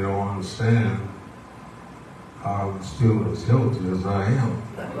they don't understand how I'm still as healthy as I am.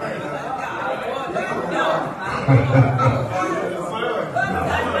 No,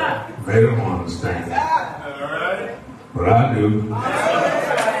 they don't understand that. But I do. In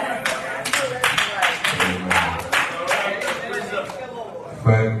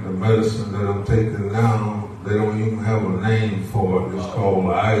fact, the medicine that I'm taking now, they don't even have a name for it. It's called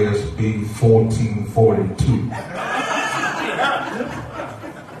ISB 1442.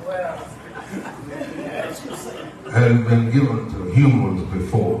 Hadn't been given to humans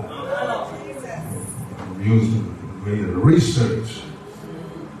before. I'm using the research.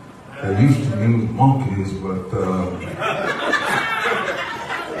 They used to use monkeys, but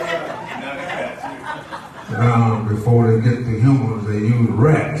now before they get to humans, they use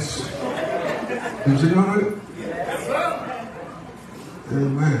rats. Did you know that?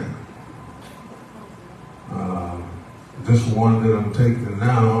 Amen. This one that I'm taking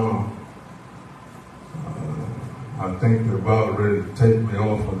now, I think they're about ready to take me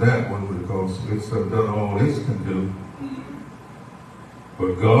off of that one because it's done all it can do.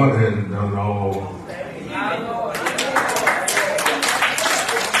 But God hadn't done all.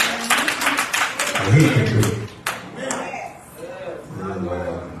 He can do it. And I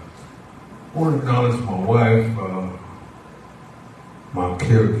want to acknowledge my wife, my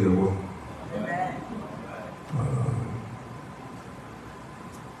caregiver.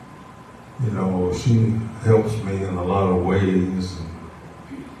 You know, she helps me in a lot of ways.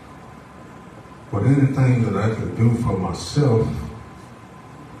 But anything that I can do for myself,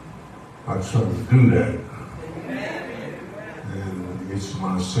 I try to do that. And it's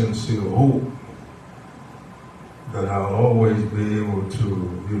my sincere hope that I'll always be able to,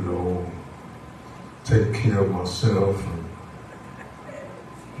 you know, take care of myself.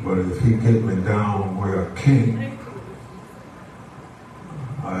 But if he get me down where I can't,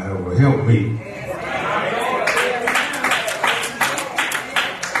 I have a helpmeet.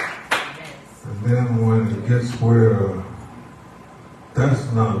 And then when it gets where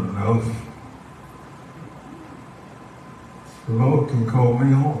that's not enough, the Lord can call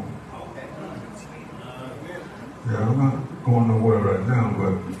me home. Yeah, I'm not going nowhere right now,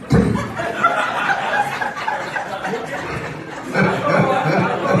 but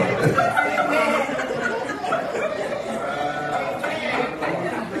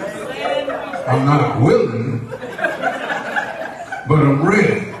I'm not willing, but I'm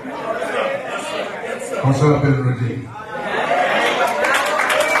ready. Because I've been redeemed.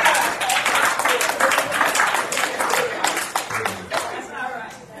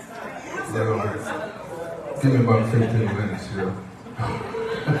 Give me about 15 minutes here.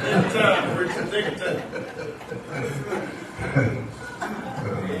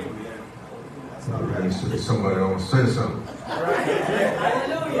 Somebody want to say something. I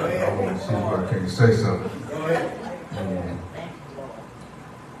want to see if I can say something.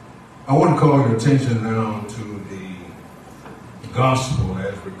 I want to call your attention now to the gospel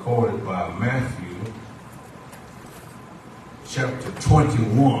as recorded by Matthew, chapter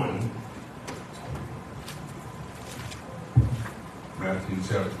 21. Matthew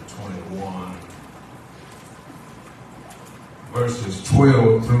chapter 21, verses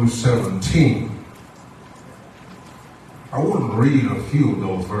 12 through 17. I want to read a few of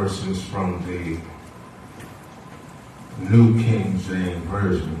those verses from the New King James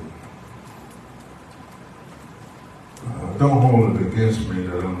Version. Don't hold it against me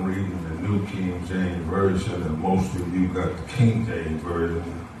that I'm reading the New King James Version and most of you got the King James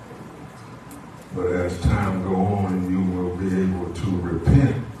Version. But as time goes on, you will be able to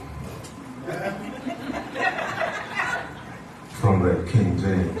repent from that King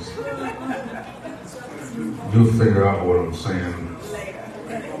James. You'll figure out what I'm saying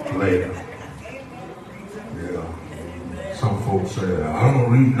later. Yeah. Some folks say, I don't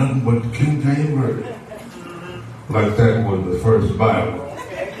read nothing but the King James Version. Like that was the first Bible.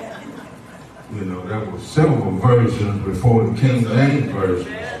 You know, there were several versions before the King James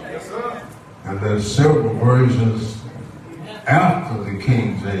Version. And there's several versions after the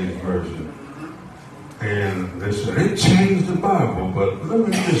King James Version. And they said, it changed the Bible. But let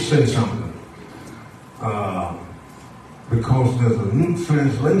me just say something. Because there's a new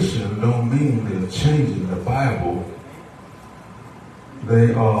translation don't mean they're changing the Bible.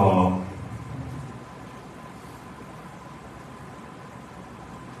 They are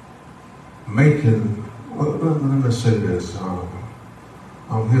making, well, let me say this.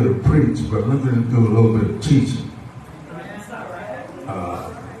 I'm here to preach, but let me do a little bit of teaching.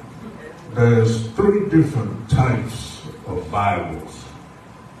 There's three different types of Bibles.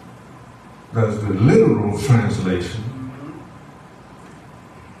 There's the literal translation.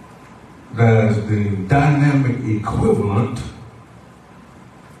 there's the dynamic equivalent,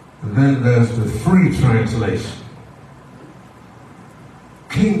 and then there's the free translation.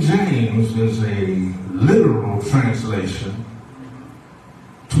 King James is a literal translation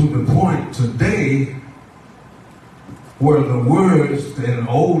to the point today where the words in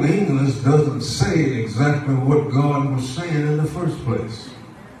Old English doesn't say exactly what God was saying in the first place.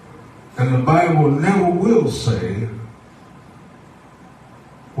 And the Bible never will say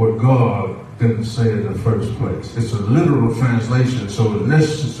what God didn't say in the first place. It's a literal translation, so it's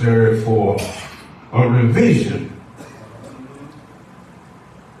necessary for a revision.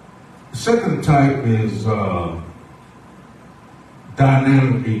 The second type is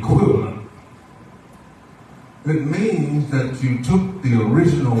dynamic equivalent. It means that you took the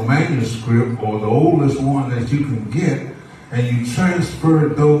original manuscript or the oldest one that you can get and you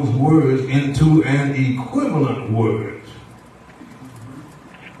transferred those words into an equivalent word,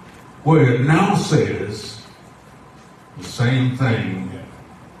 where it now says the same thing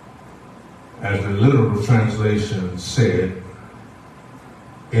as the literal translation said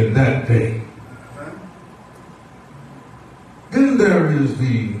in that day. Then there is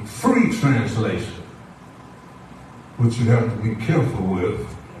the free translation, which you have to be careful with,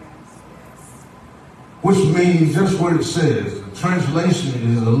 which means just what it says. The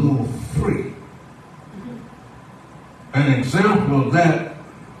translation is a little free. An example of that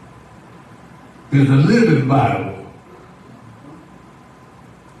is the Living Bible.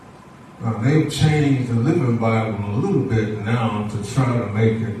 Now, they've changed the Living Bible a little bit now to try to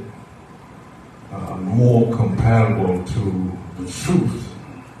make it more compatible to the truth.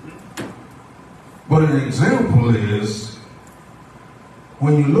 But an example is,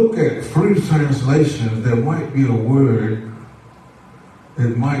 when you look at free translations, there might be a word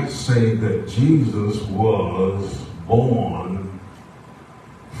that might say that Jesus was born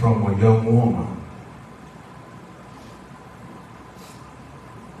from a young woman.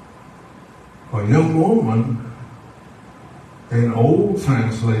 A young woman, in old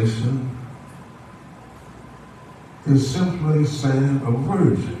translation, is simply saying a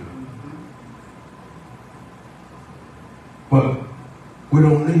virgin. But we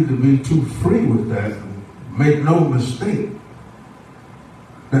don't need to be too free with that. Make no mistake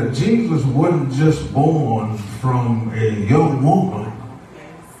that Jesus wasn't just born from a young woman.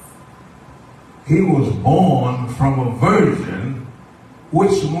 He was born from a virgin,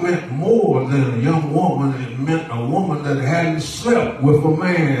 which meant more than a young woman. It meant a woman that hadn't slept with a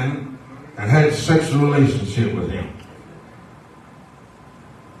man and had a sexual relationship with him.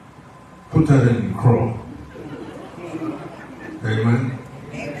 Put that in your craw. Amen.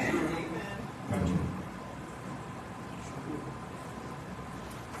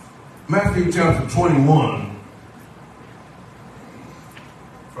 Matthew chapter 21,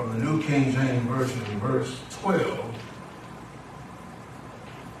 from the New King James Version, verse 12,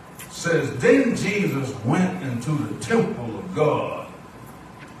 says, "Then Jesus went into the temple of God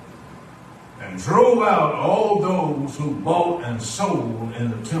and drove out all those who bought and sold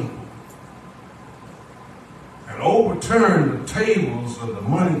in the temple, and overturned the tables of the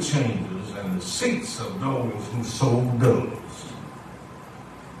money changers and the seats of those who sold doves.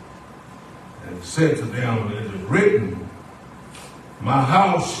 And said to them, it is written, my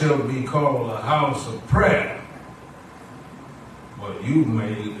house shall be called a house of prayer, but you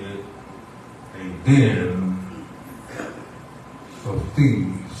made it a den of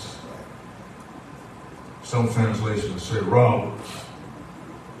thieves." Some translations say robbers.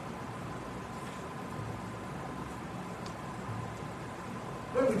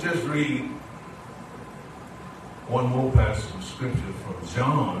 Let me just read one more passage of scripture from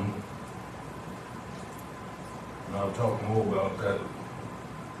John, and I'll talk more about that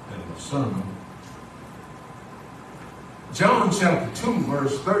in the sermon. John chapter 2,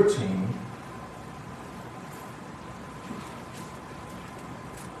 verse 13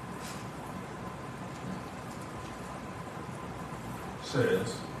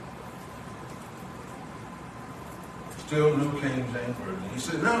 says, still New King James Version, he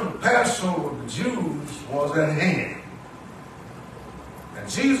said, "Now the Passover of the Jews was at hand. And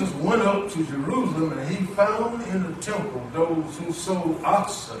Jesus went up to Jerusalem, and he found in the temple those who sold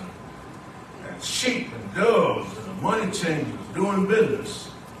oxen and sheep and doves and the money changers doing business.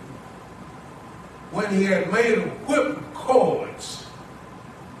 When he had made a whip of cords,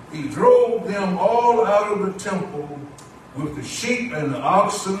 he drove them all out of the temple with the sheep and the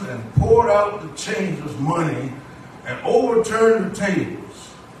oxen, and poured out the changers' money, and overturned the tables.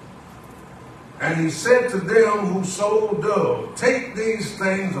 And he said to them who sold doves, take these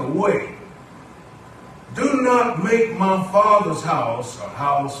things away. Do not make my Father's house a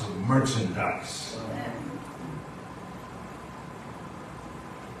house of merchandise.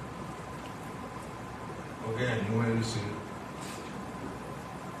 Again, you want to see it?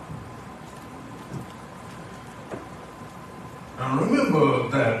 Now remember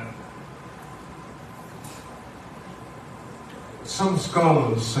that some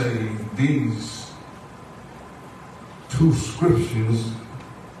scholars say these two scriptures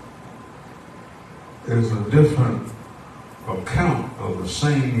is a different account of the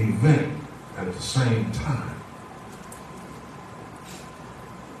same event at the same time.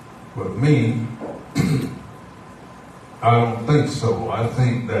 But me, I don't think so. I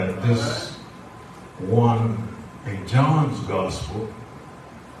think that this one in John's gospel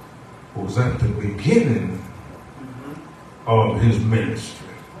was at the beginning of his ministry.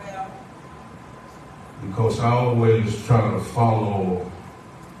 Because I always try to follow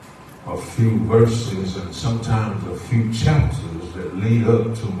a few verses and sometimes a few chapters that lead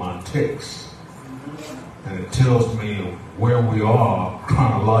up to my text. And it tells me where we are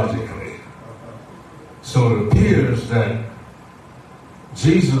chronologically. So it appears that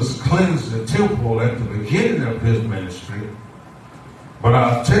Jesus cleansed the temple at the beginning of his ministry, but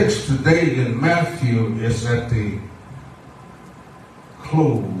our text today in Matthew is at the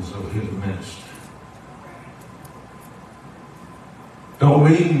close of his ministry. Don't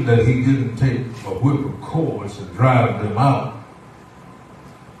mean that he didn't take a whip of cords and drive them out.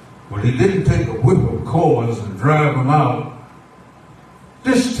 But he didn't take a whip of cords and drive them out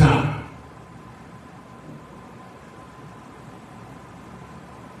this time.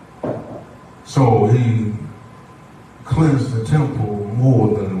 So he cleansed the temple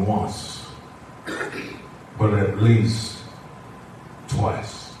more than once, but at least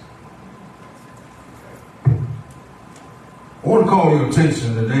twice. I want to call your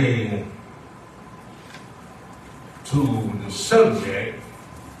attention today to the subject,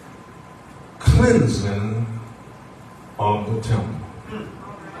 cleansing of the temple.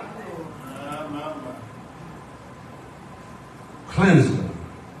 Cleansing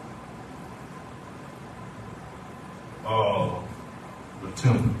of the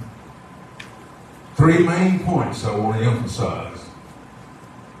temple. Three main points I want to emphasize.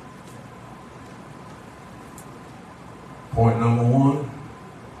 Point number one,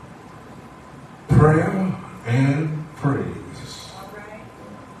 prayer and praise.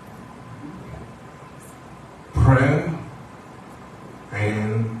 Prayer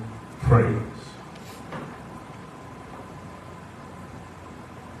and praise.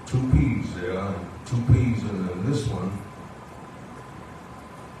 Two P's there, two P's in this one.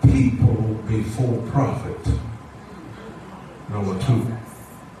 People before prophet. Number two.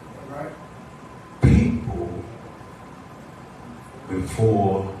 People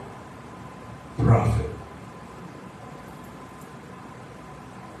before prophet.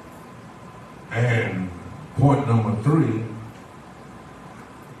 And point number three,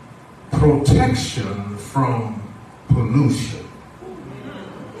 protection from pollution.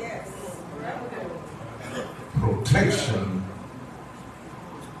 Protection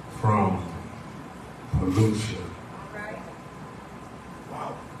from pollution.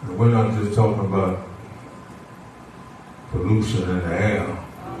 And we're not just talking about pollution in the air.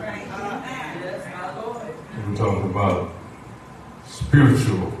 We're talking about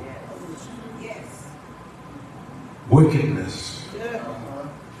spiritual wickedness.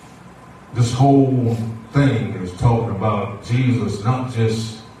 This whole thing is talking about Jesus not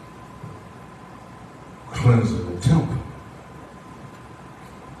just cleansing the temple.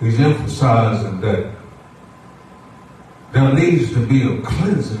 He's emphasizing that there needs to be a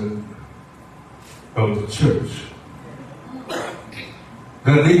cleansing of the church.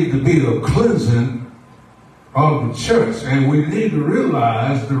 There needs to be a cleansing of the church, and we need to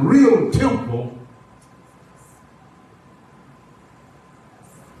realize the real temple,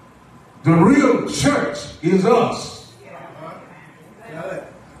 the real church is us.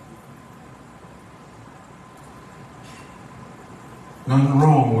 Nothing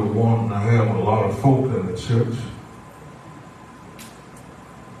wrong with wanting to have a lot of folk in the church.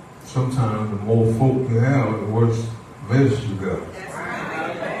 Sometimes the more folk you have, the worse mess you got.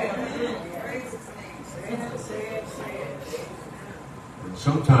 And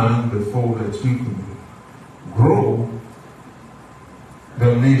sometimes before that you can grow,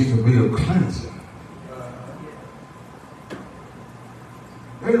 there needs to be a cleansing.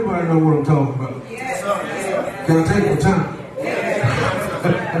 Anybody know what I'm talking about? Can I take my time?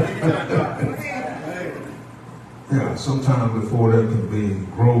 Yeah, sometime before there can be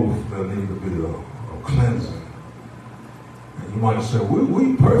growth, there needs to be a cleansing. And you might say,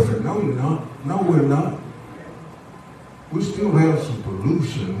 we perfect. No, you're not. No, we're not. we still have some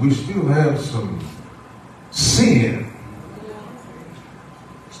pollution. We still have some sin.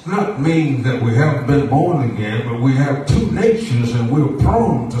 It's not mean that we haven't been born again, but we have two natures and we're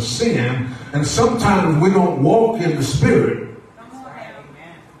prone to sin. And sometimes we don't walk in the Spirit.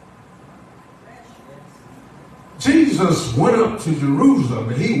 Jesus went up to Jerusalem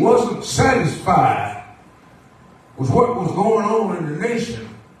and he wasn't satisfied with what was going on in the nation.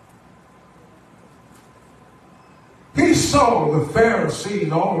 He saw the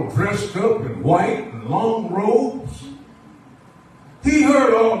Pharisees all dressed up in white and long robes. He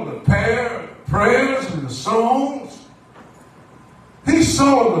heard all the prayers and the songs. He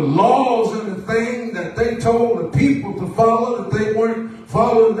saw the laws and the things that they told the people to follow that they weren't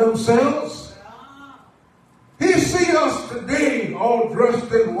following themselves. He see us today all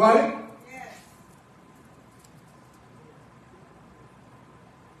dressed in white.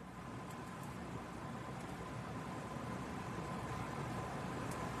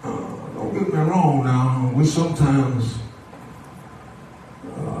 Don't get me wrong now. We sometimes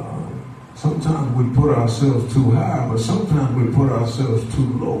we put ourselves too high, but sometimes we put ourselves too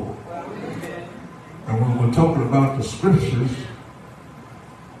low. And when we're talking about the scriptures,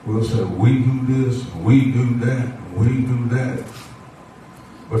 we'll say, we do this, we do that, we do that.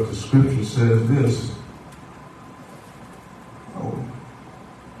 But the scripture says this.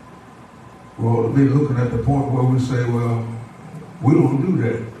 We ought to be looking at the point where we say, well, we don't do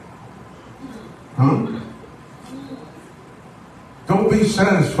that. Huh? Don't be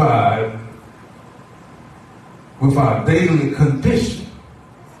satisfied with our daily condition.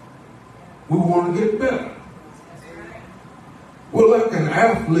 We want to get better. We're like an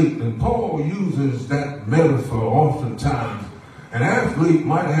athlete, and Paul uses that metaphor oftentimes. An athlete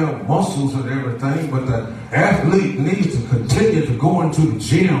might have muscles and everything, but the athlete needs to continue to go into the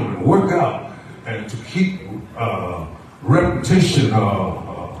gym and work out and to keep repetition,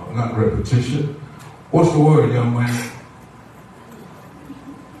 not repetition. What's the word, young man?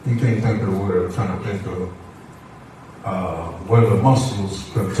 You can't think of the word I'm trying to think of. Where the muscles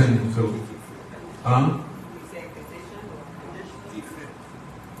continue to,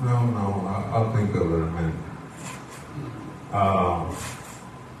 No, I'll think of it in a minute.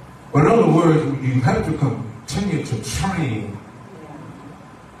 But in other words, you have to continue to train.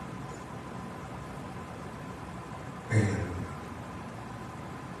 And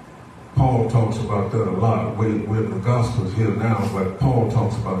Paul talks about that a lot. We're in the Gospels here now, but Paul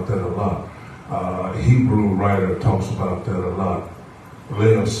talks about that a lot. Hebrew writer talks about that a lot.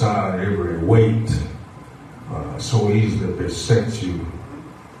 Lay aside every weight so easily besets you,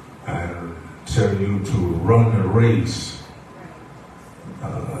 and tell you to run the race.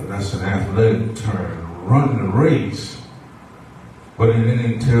 That's an athletic term. Run the race. But then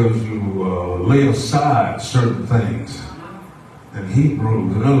it tells you lay aside certain things. In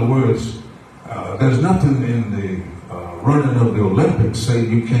Hebrew, in other words, there's nothing in the running of the Olympics say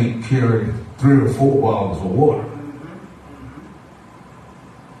you can't carry 3 or 4 bottles of water.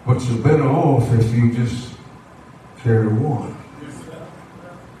 But you're better off if you just carry one.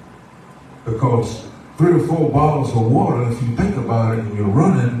 Because 3 or 4 bottles of water, if you think about it, and you're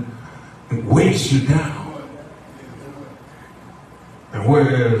running, it weighs you down. And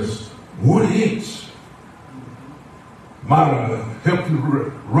whereas 1 inch might help you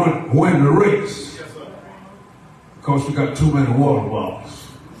win the race, because you got too many water bottles.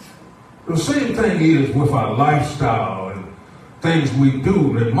 The same thing is with our lifestyle and things we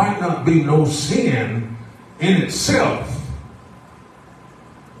do. There might not be no sin in itself,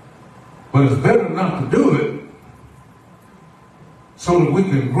 but it's better not to do it so that we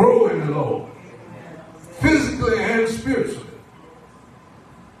can grow in the Lord, physically and spiritually.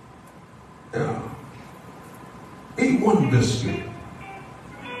 Yeah. Eat 1 biscuit.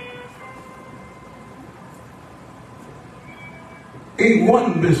 Eat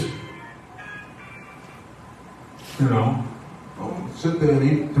 1 biscuit. You know, don't sit there and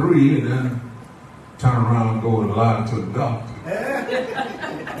eat 3 and then turn around and go and lie to the doctor.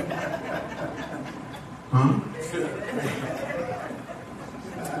 Huh?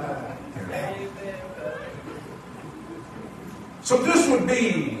 So this would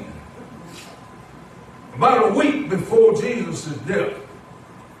be about a week before Jesus' death.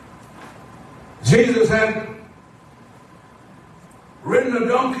 Jesus had ridden a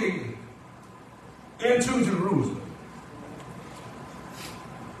donkey into Jerusalem.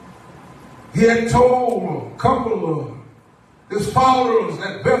 He had told a couple of his followers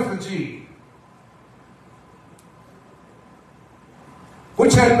at Bethany,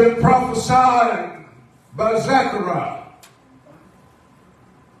 which had been prophesied by Zechariah,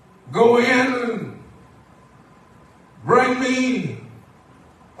 go in and bring find me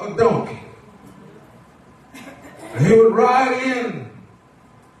a donkey. And he would ride in,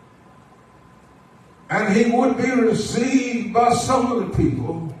 and he would be received by some of the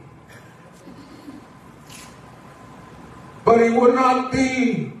people, but he would not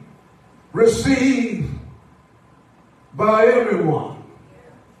be received by everyone.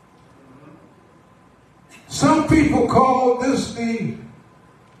 Some people call this the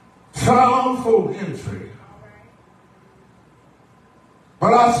triumphal entry.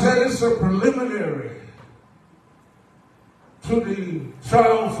 But I said it's a preliminary to the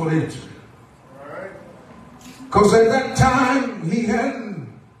triumphal entry. Because at that time, he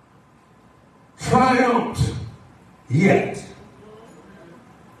hadn't triumphed yet.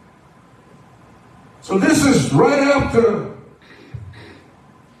 So this is right after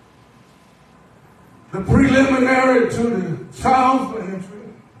the preliminary to the triumphal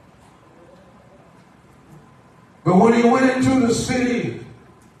entry. But when he went into the city,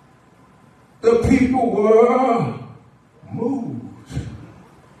 the people were moved.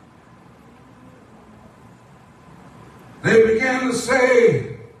 They began to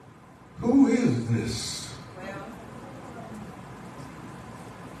say, who is this?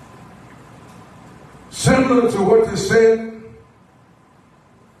 Similar to what they said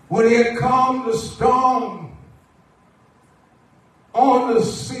when he had calmed the storm on the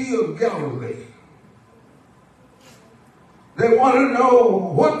Sea of Galilee. They want to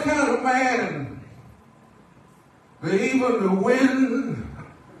know what kind of man that even the wind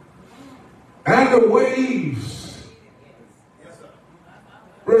and the waves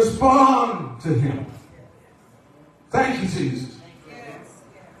respond to him. Thank you, Jesus.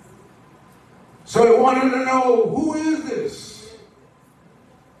 So they wanted to know, who is this?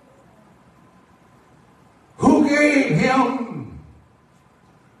 Who gave him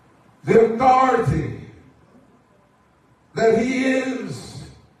the authority that he is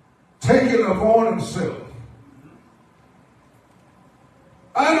taking upon himself?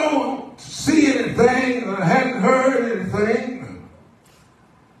 I don't see anything, I hadn't heard anything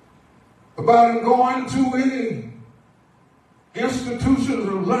about him going to any institutions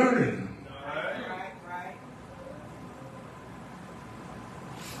of learning.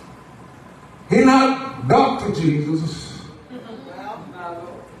 He's not Dr. Jesus.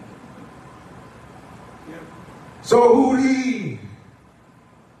 So who do you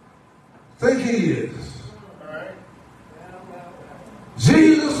think he is?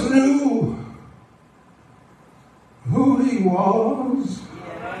 Jesus knew who he was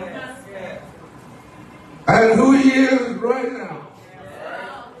and who he is right now.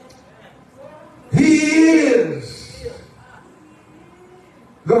 He is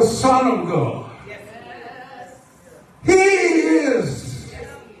the Son of God. He is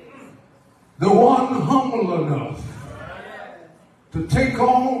the one humble enough to take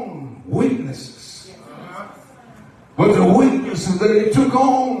on weaknesses. But the weaknesses that he took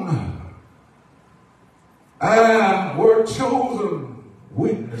on were chosen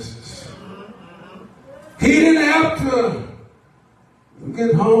weaknesses. He didn't have to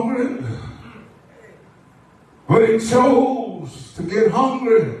get hungry, but he chose to get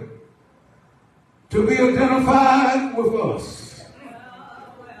hungry to be identified with us.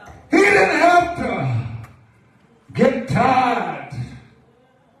 He didn't have to get tired,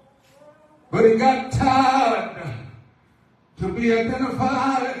 but he got tired to be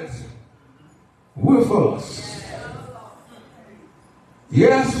identified with us.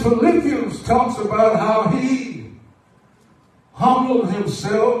 Yes, Philippians talks about how he humbled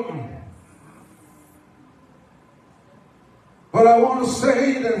himself. But I want to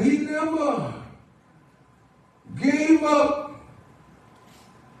say that he never gave up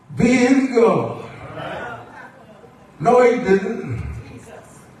being God. No, he didn't.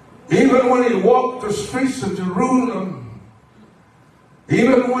 Even when he walked the streets of Jerusalem,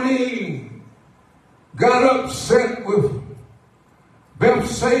 even when he got upset with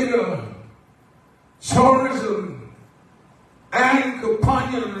Bethsaida, Chorazin, and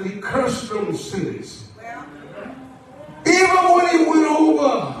Capernaum, he cursed those cities. Even when he went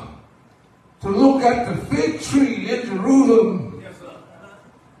over to look at the fig tree in Jerusalem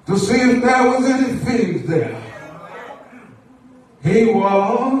to see if there was any figs there, he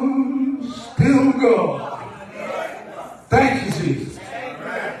was still God. Thank you, Jesus.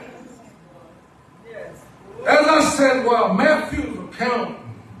 As I said, while Matthew's account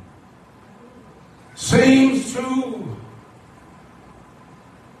seems to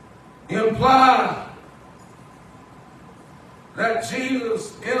imply that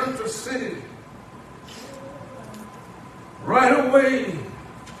Jesus entered the city right away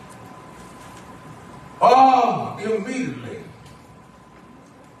or immediately,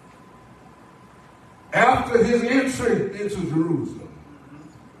 Jerusalem.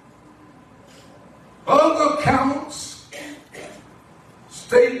 Other accounts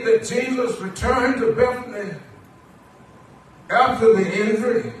state that Jesus returned to Bethany after the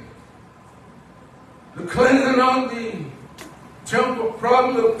injury. The cleansing of the temple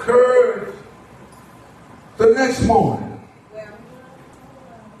probably occurred the next morning.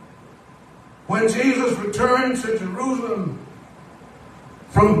 When Jesus returned to Jerusalem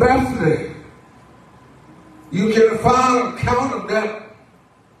from Bethany, you can find an account of that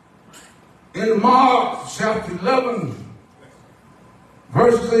in Mark chapter 11,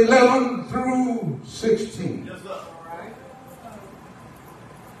 verses 11 through 16. Yes, sir.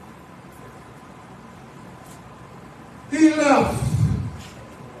 He left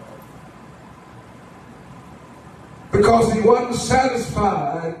because he wasn't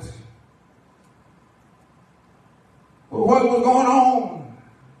satisfied with what was going on,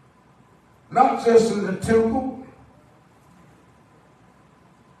 not just in the temple,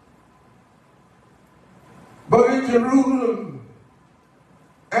 but in Jerusalem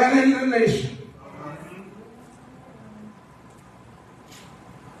and in the nation.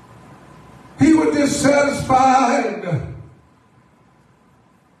 He was dissatisfied.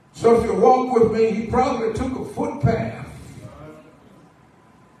 So if you walk with me, he probably took a footpath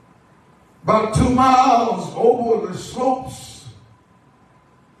about 2 miles over the slopes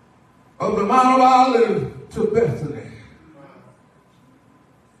of the Mount of Olives to Bethany.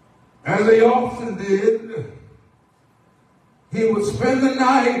 As they often did, he would spend the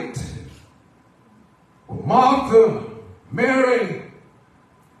night with Martha, Mary,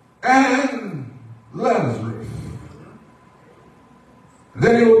 and Lazarus.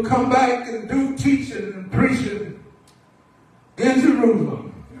 Then he would come back and do teaching and preaching in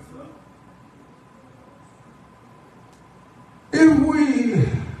Jerusalem. If we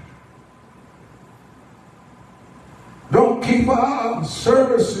don't keep our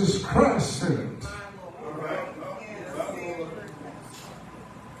services Christ-centered,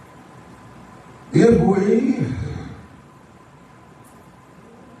 if we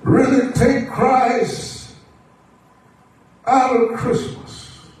really take Christ out of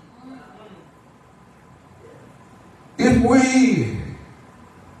Christmas, if we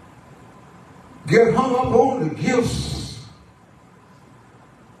get hung up on the gifts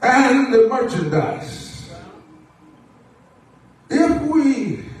and the merchandise, if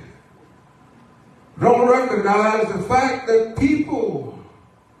we don't recognize the fact that people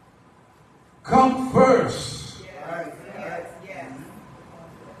come first,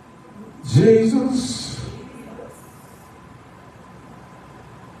 Jesus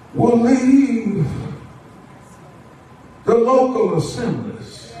will leave the local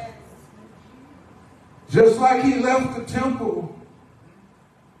assemblies, just like he left the temple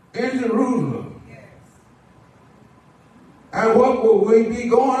in Jerusalem. And what will we be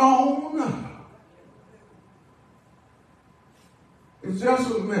going on? It's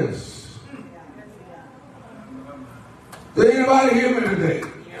just a mess. Did anybody hear me today?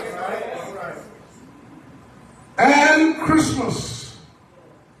 And Christmas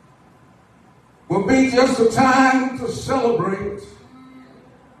will be just a time to celebrate,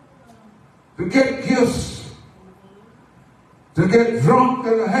 to get gifts, to get drunk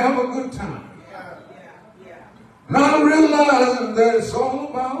and to have a good time. Not realizing that it's all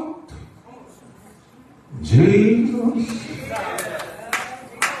about Jesus,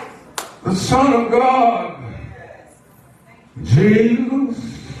 the Son of God, Jesus,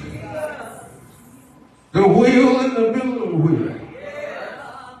 the wheel in the middle of the wheel,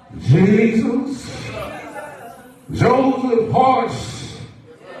 Jesus, Joseph's horse,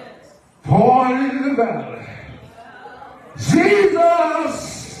 born in the valley,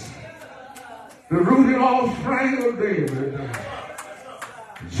 Jesus, the rooted offspring of David,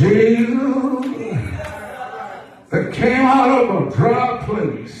 Jesus, that came out of a dry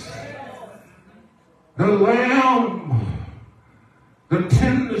place, the Lamb, the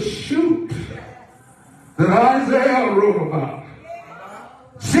tender shoot that Isaiah wrote about,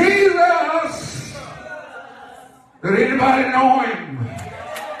 Jesus. Did anybody know him?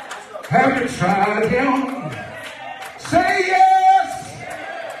 Have you tried him? Say yes!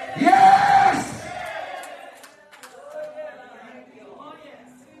 Yes!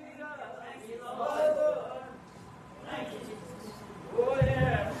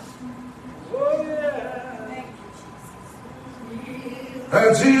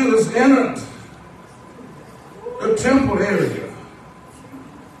 As Jesus entered the temple area,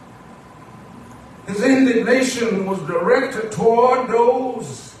 his indignation was directed toward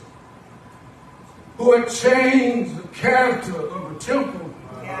those who had changed the character of the temple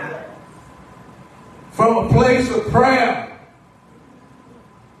from a place of prayer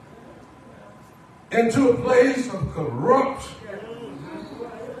into a place of corrupt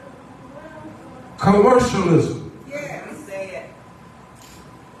commercialism. Yeah, say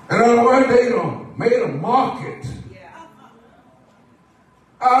it. In other words, they done made a market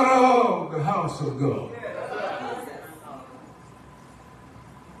out of the house of God.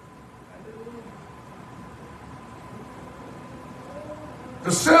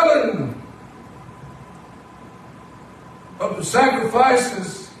 The selling of the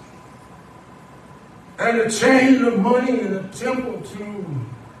sacrifices and the change of money in the temple to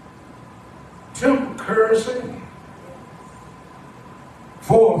temple currency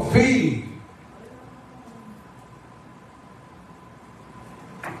for a fee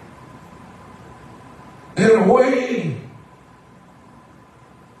in a way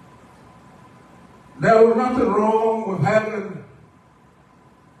there was nothing wrong with having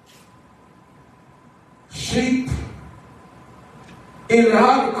sheep in the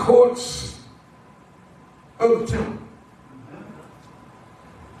outer courts of the temple.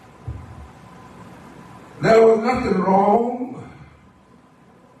 There was nothing wrong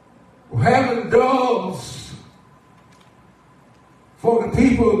with having doves for the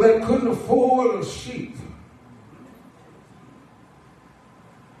people that couldn't afford a sheep.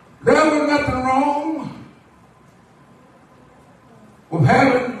 There was nothing wrong with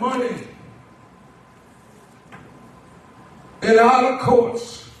having money in the outer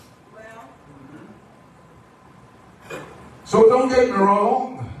courts. So don't get me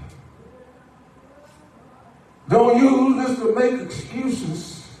wrong. Don't use this to make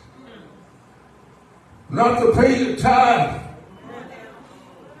excuses not to pay the tithe.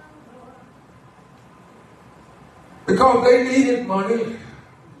 Because they needed money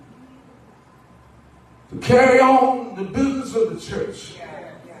to carry on the business of the church.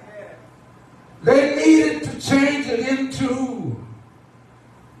 They needed to change it into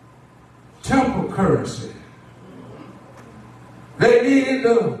temple currency. They needed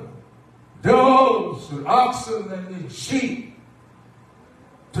the doves and oxen and the sheep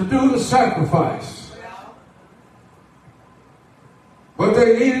to do the sacrifice. But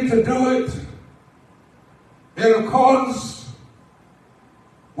they needed to do it in accordance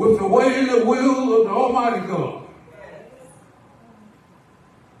with the way and the will of the Almighty God.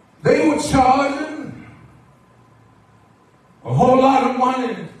 They were charging a whole lot of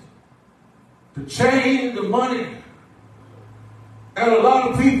money to change the money, and a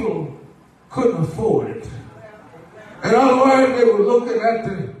lot of people couldn't afford it. In other words, they were looking at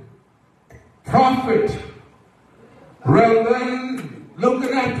the profit rather than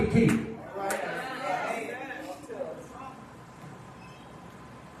looking at the people.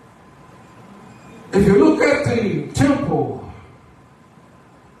 If you look at the temple,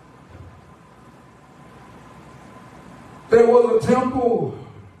 there was a temple,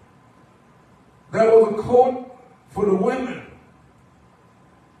 there was a court for the women.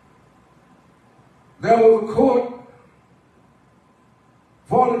 There was a court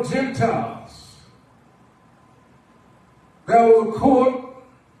for the Gentiles. There was a court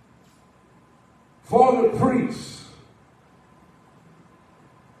for the priests.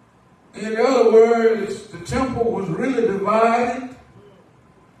 In other words, the temple was really divided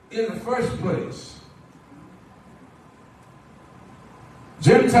in the first place.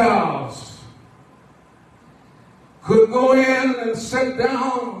 Gentiles could go in and sit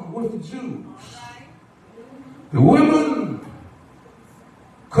down with the Jews. The women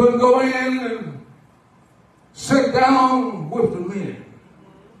could go in and sit down with the men.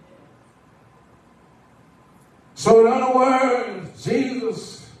 So in other words,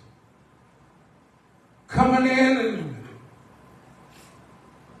 Jesus coming in and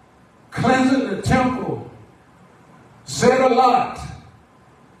cleansing the temple said a lot.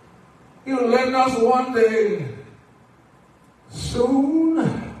 He was letting us one day soon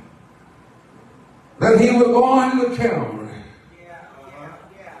that he was going to Calvary.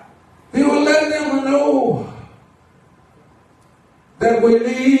 He was letting them know that we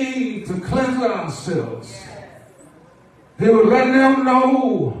need to cleanse ourselves. He was letting them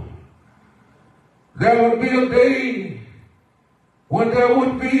know there would be a day when there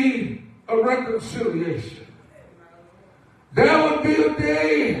would be a reconciliation. There would be a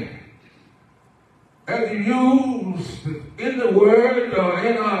day, as used in the word or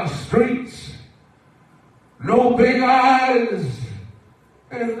in our streets, no big eyes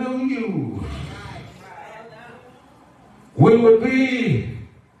and no use. We would be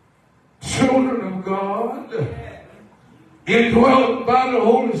children of God, indwelt by the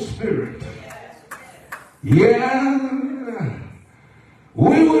Holy Spirit. Yeah,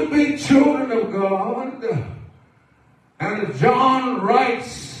 we would be children of God. And John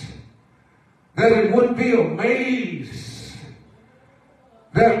writes that it would be a maze,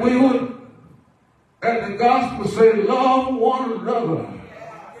 that we would, as the gospel says, love one another,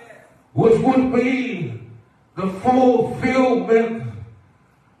 which would be the fulfillment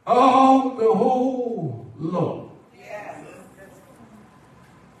of the whole law.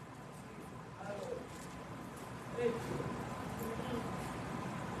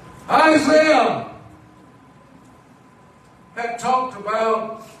 Isaiah had talked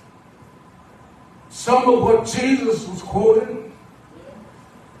about some of what Jesus was quoting.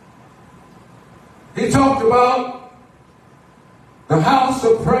 He talked about the house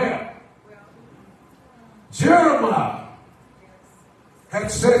of prayer. Jeremiah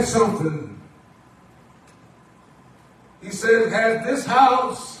had said something. He said, has this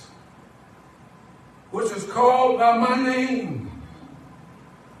house, which is called by my name,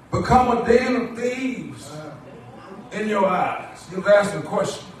 become a den of thieves in your eyes? You've asked the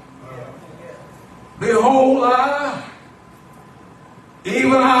question. Behold,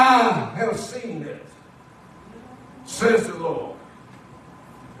 even I have seen it, says the Lord.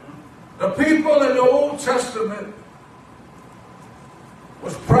 The people in the Old Testament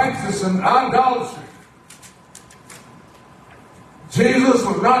was practicing idolatry. Jesus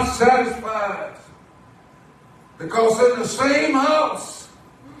was not satisfied because in the same house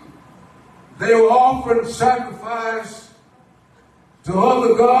they were offering sacrifice to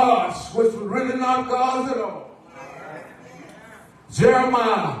other gods, which were really not gods at all.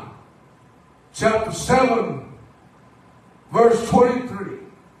 Jeremiah chapter 7, verse 23.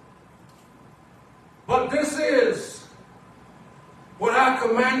 But this is what I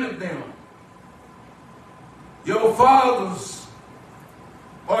commanded them. Your fathers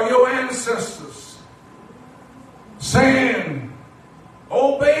or your ancestors, saying,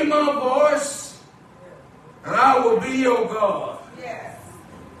 obey my voice, and I will be your God. Yes.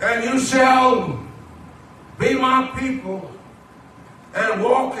 And you shall be my people and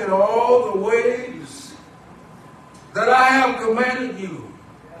walk in all the ways that I have commanded you,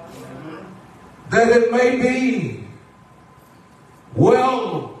 that it may be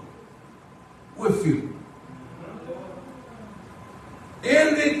well with you.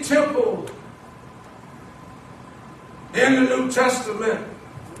 In the temple, in the New Testament,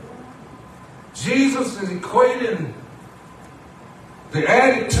 Jesus is equating the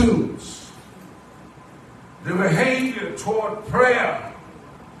attitudes, the behavior toward prayer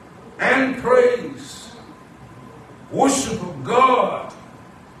and praise, worship of God,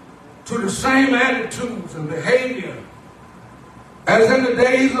 to the same attitudes and behavior as in the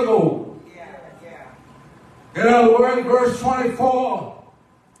days of old. In other words, verse 24,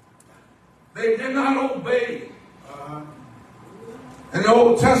 they did not obey. In the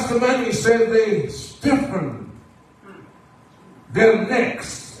Old Testament, he said they stiffened their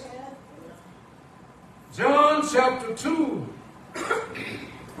necks. John chapter 2,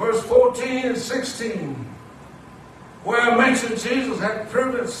 verse 14 and 16, where I mentioned Jesus had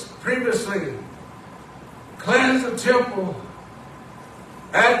previously cleansed the temple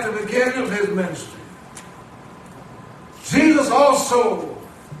at the beginning of his ministry. Jesus also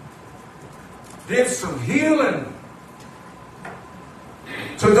did some healing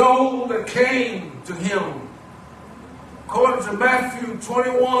to those that came to him. According to Matthew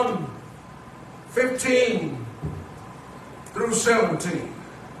 21, 15 through 17.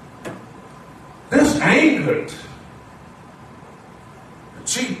 This angered the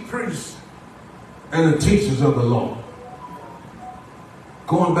chief priests and the teachers of the law.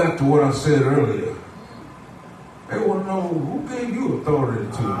 Going back to what I said earlier, they want to know who gave you authority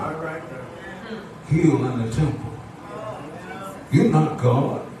to heal in the temple. You're not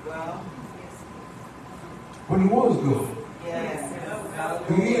God. But he was God.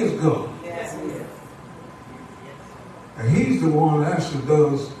 He is God. And he's the one that actually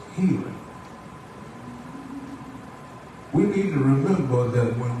does healing. We need to remember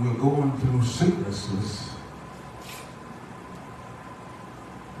that when we're going through sicknesses,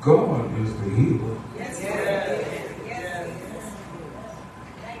 God is the healer.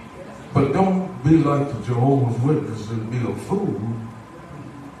 But don't be like the Jehovah's Witnesses and be a fool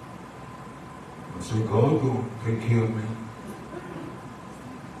and say, God will take care of me.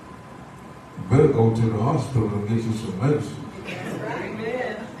 You better go to the hospital and get you some medicine.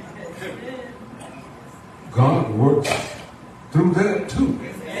 God works through that too.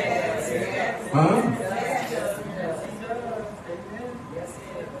 Huh?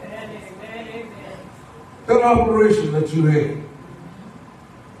 That operation that you had,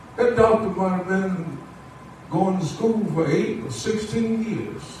 that doctor might have been going to school for 8 or 16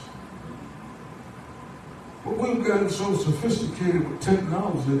 years. But we've gotten so sophisticated with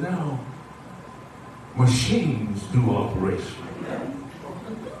technology now, machines do operation.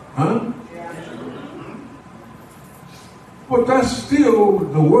 Huh? But that's still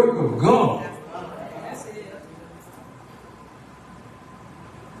the work of God.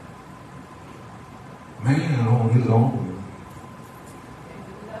 Man on his own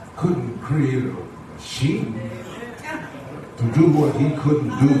couldn't create a machine to do what he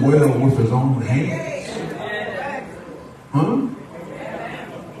couldn't do well with his own hands. Huh?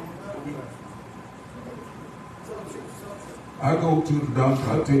 I go to the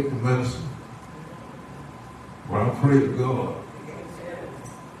doctor, I take the medicine, but I pray to God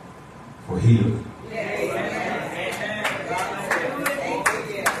for healing.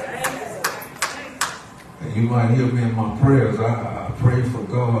 And you might hear me in my prayers. I pray for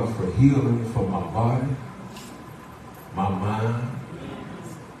God for healing for my body, my mind,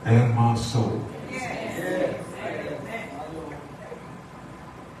 and my soul.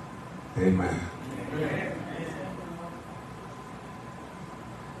 Amen.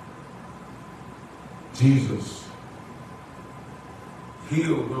 Jesus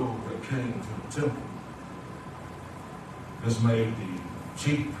healed those that came to the temple. This made the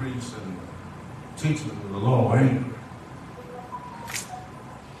chief priests and teachers of the law angry.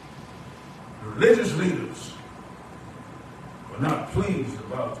 The religious leaders were not pleased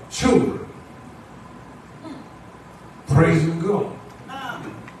about the children praising God.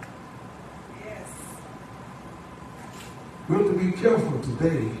 We have to be careful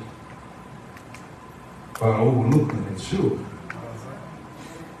today by overlooking the children.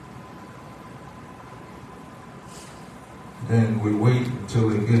 Then we wait until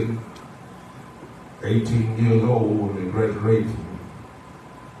they get 18 years old and they graduate from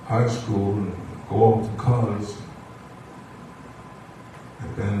high school and go off to college.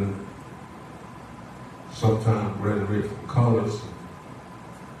 And then sometimes graduate from college.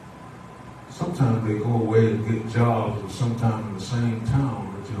 Sometimes they go away and get jobs, or sometimes in the same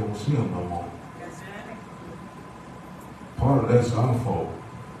town, but you don't see them no more. Part of that's our fault.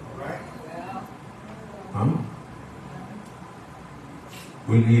 Huh?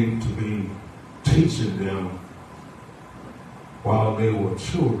 We needed to be teaching them while they were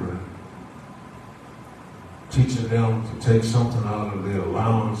children, teaching them to take something out of their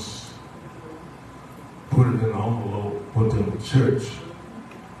allowance, put it in an envelope, put them in church.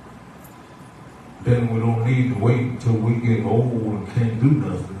 Then we don't need to wait until we get old and can't do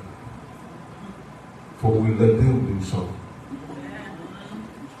nothing before we let them do something.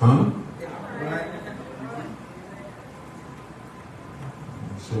 Huh?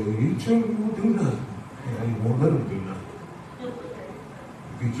 So you children won't do nothing. Yeah, you won't let them do nothing.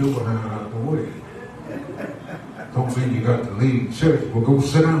 Get your behind out the way. Don't mean you got to leave church, but go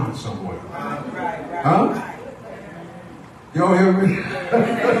sit down somewhere. Huh? Y'all hear me?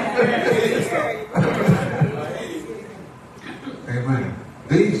 Amen.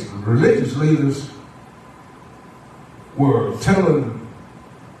 These religious leaders were telling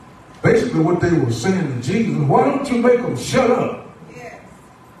basically what they were saying to Jesus. Why don't you make them shut up?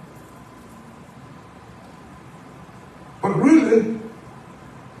 But really,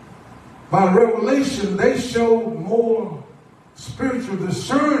 by revelation, they showed more spiritual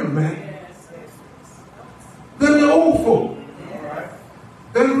discernment than the old folk,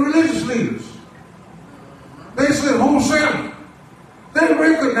 than the religious leaders. They said, Hosanna. They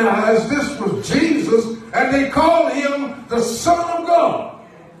recognized this was Jesus, and they called him the Son of God,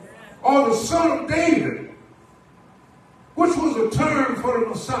 or the Son of David, which was a term for the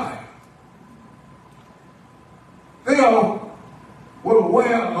Messiah. They all were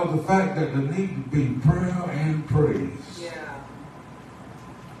aware of the fact that there needed to be prayer and praise. Yeah.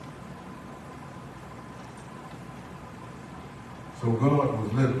 So God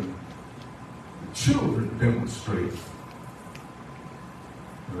was letting the children demonstrate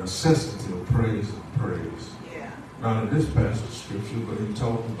the necessity of praise and praise. Yeah. Not in this passage of scripture, but he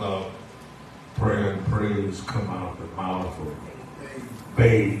talked about prayer and praise come out of the mouth of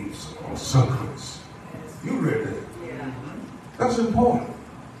babes or sucklings. You read that. Yeah. That's important.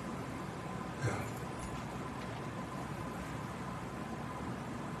 Yeah.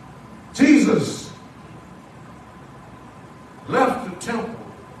 Jesus left the temple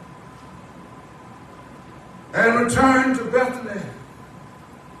and returned to Bethany,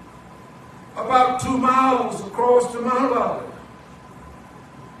 about 2 miles across the Mount of Olives.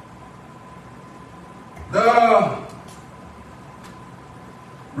 The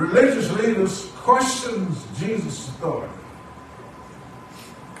religious leaders questioned Jesus' authority.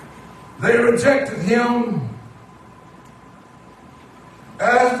 They rejected him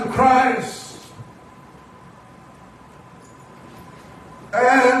as the Christ,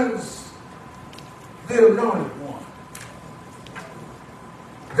 as the anointed one.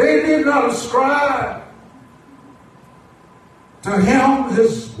 They did not ascribe to him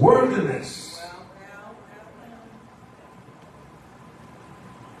his worthiness,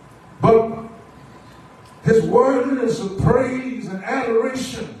 but his worthiness of praise and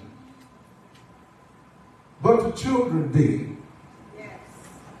adoration. But the children did.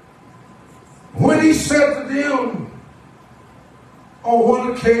 When he said to them on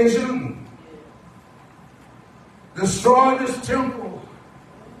one occasion, destroy this temple,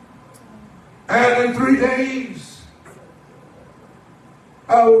 and in 3 days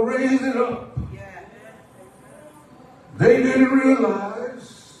I will raise it up. They didn't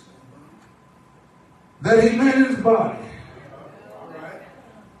realize that he meant his body.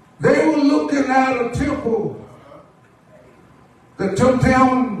 They were looking at a temple that took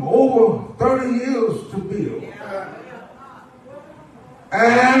them over 30 years to build.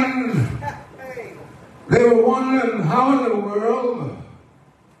 And they were wondering how in the world,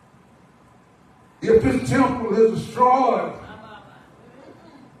 if this temple is destroyed,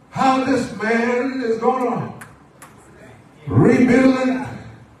 how this man is going to rebuild it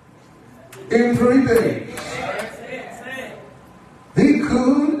in 3 days. He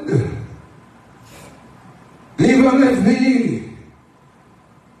could, even if he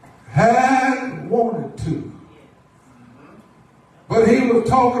had wanted to. But he was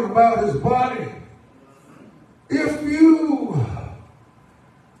talking about his body. If you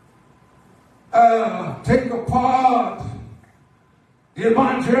take a part in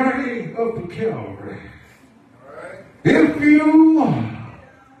my journey up to Calvary, if you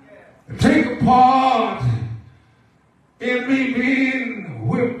take a part in me being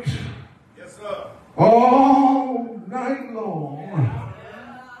whipped all night long,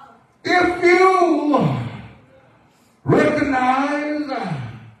 if you recognize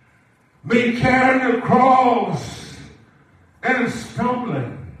me carrying the cross and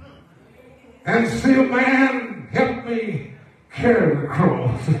stumbling, and see a man help me carry the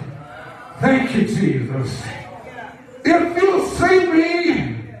cross. Thank you, Jesus. If you see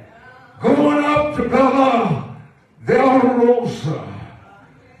me going up to Brother Del Rosa,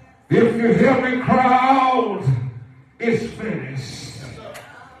 if you hear me cry out, it's finished.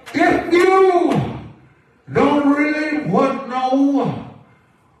 If you don't really know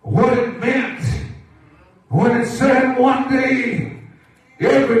what it meant when it said one day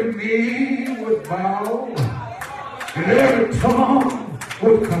every knee would bow and every tongue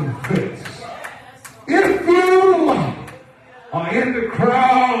would confess. If you are in the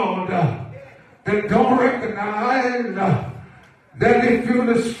crowd that don't recognize that if you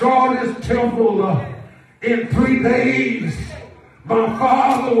destroy this temple in 3 days, my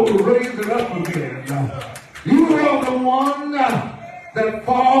Father will raise it up again. You are the one that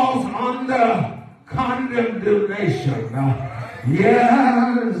falls under condemnation.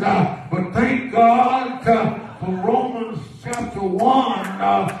 Yes, but thank God for Romans chapter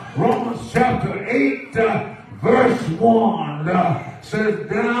 1, Romans chapter 8, verse 1 says,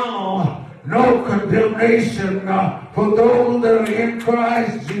 now no condemnation for those that are in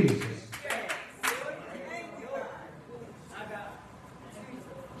Christ Jesus.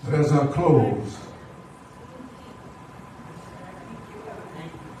 As I close,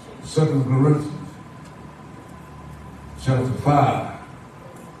 2 Corinthians chapter 5,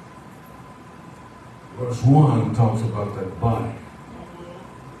 verse 1 talks about that body.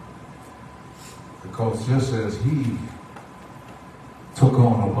 Because just as he took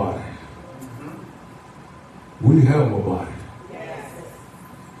on a body, we have a body,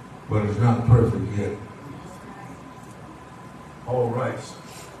 but it's not perfect yet. All right.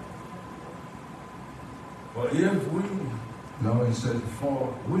 But if we, no, he said,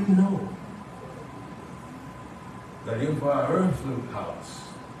 for we know that if our earthly house,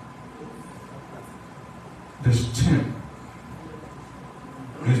 this tent,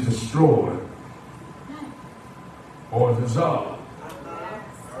 is destroyed or dissolved,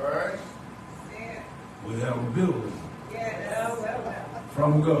 we have a building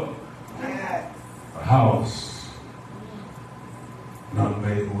from God, a house not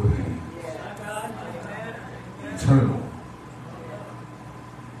made with hands. Eternal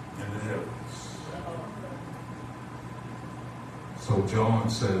in the heavens. So John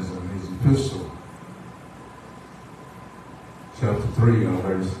says in his epistle, chapter 3,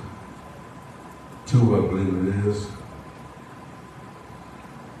 verse 2, I believe it is,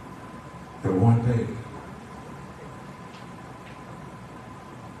 that one day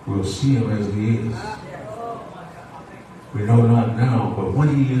we'll see him as he is. We know not now, but when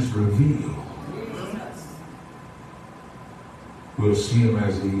he is revealed, we'll see him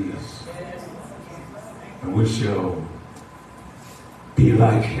as he is. and we shall be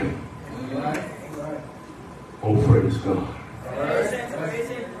like him. Oh, praise God.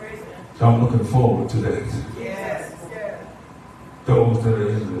 So I'm looking forward to that. Those that are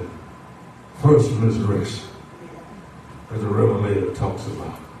in the first resurrection, as the Revelator talks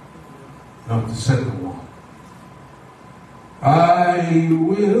about, not the second one. I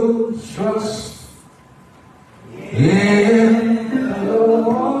will trust in the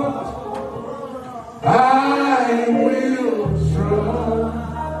Lord. I will trust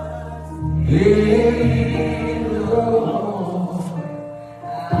in the Lord.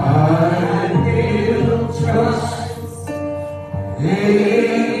 I will trust in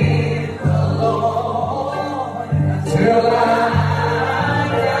the Lord till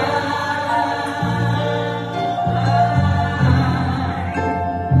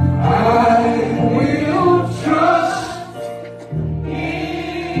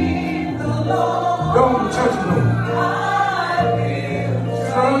don't touch me. I will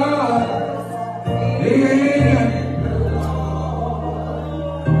trust in the Lord.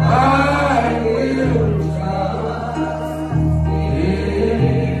 I will trust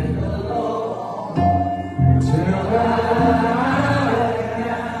in the Lord till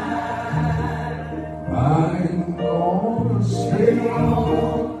I'm gonna stay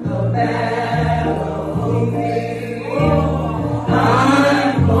on the battlefield.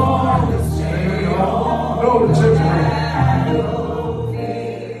 I'm gonna stay on the battlefield.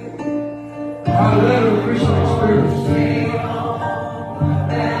 Hallelujah, Christian experience.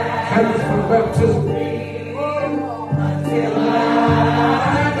 Candidates for baptism. Until I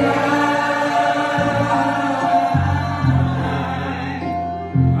die,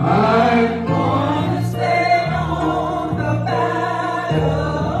 I'm gonna stay on the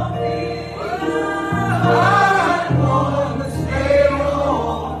battlefield. I'm gonna stay on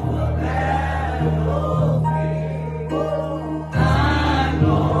the battlefield. I'm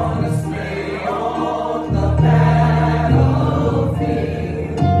gonna stay on the battlefield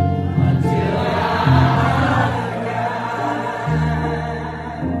until I die.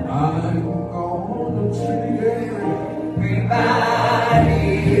 I'm gonna treat everybody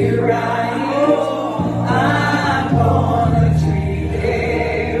right. I'm gonna treat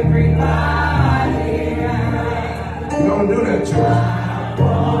everybody right. You don't do that, church. I'm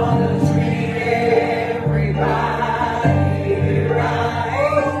gonna treat everybody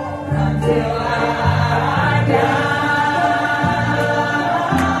right until I die.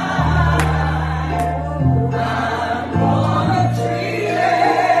 I'm gonna treat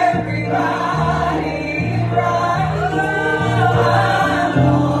everybody right. I'm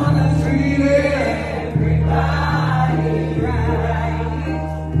gonna treat everybody right.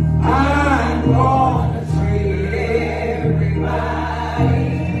 I'm gonna treat everybody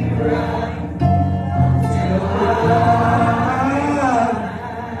right until I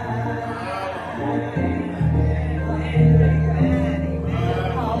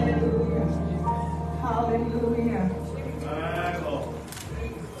Hallelujah.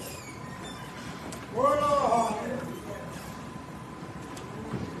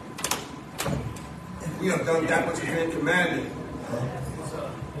 We have done that which has been commanded.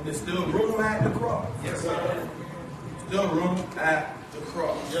 And there's still room at the cross. Yes, sir. Still room at the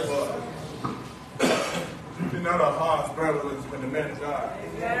cross. Yes, sir. It's not a harsh brother when the man died.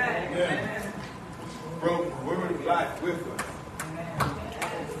 Yeah. Broke the word of life with us. I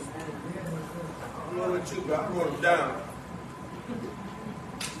don't know what you got. I wrote them down.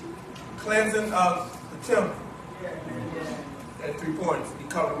 Cleansing of the temple. At 3 points. He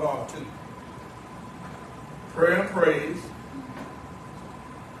covered them all too. Prayer and praise.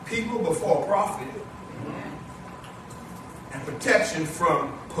 People before prophet. And protection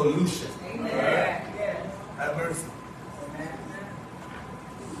from pollution. Amen. Have mercy.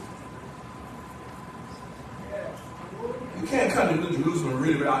 You can't come to New Jerusalem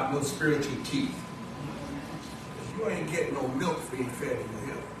really without no spiritual teeth. You ain't getting no milk being fed in your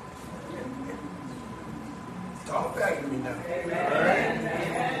hill. Talk back to me now.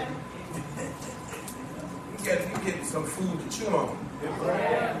 Amen. You getting some food to chew on. I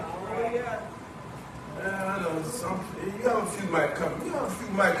know you have a few might come.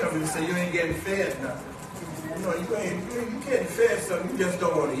 And say you ain't getting fed nothing. You know, you getting fed something you just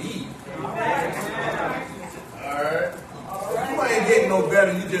don't want to eat. Alright? You ain't getting no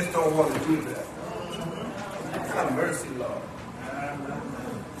better, you just don't want to do that. Have mercy, Lord.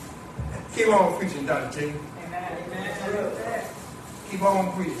 Keep on preaching, Dr. King. Keep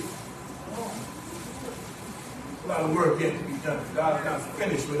on preaching. A lot of work yet to be done. God's not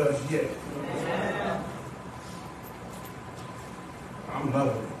finished with us yet. I'm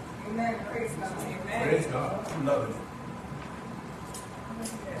loving it. Amen. Praise God. Amen. Praise God. I'm loving it.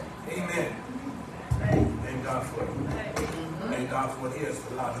 Amen. Thank God for you. Thank God for what He has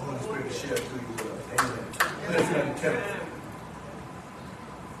allowed the Holy Spirit to share through you with us. Amen. Let's get the temple.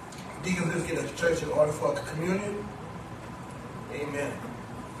 Deacons, let's get the church in order for communion. Amen.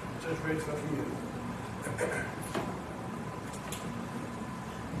 Church ready for communion.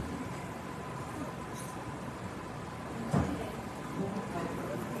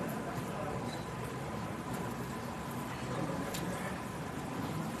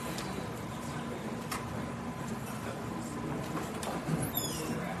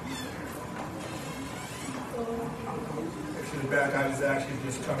 Actually, the back I just actually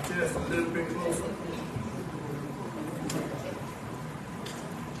just come just a little bit closer.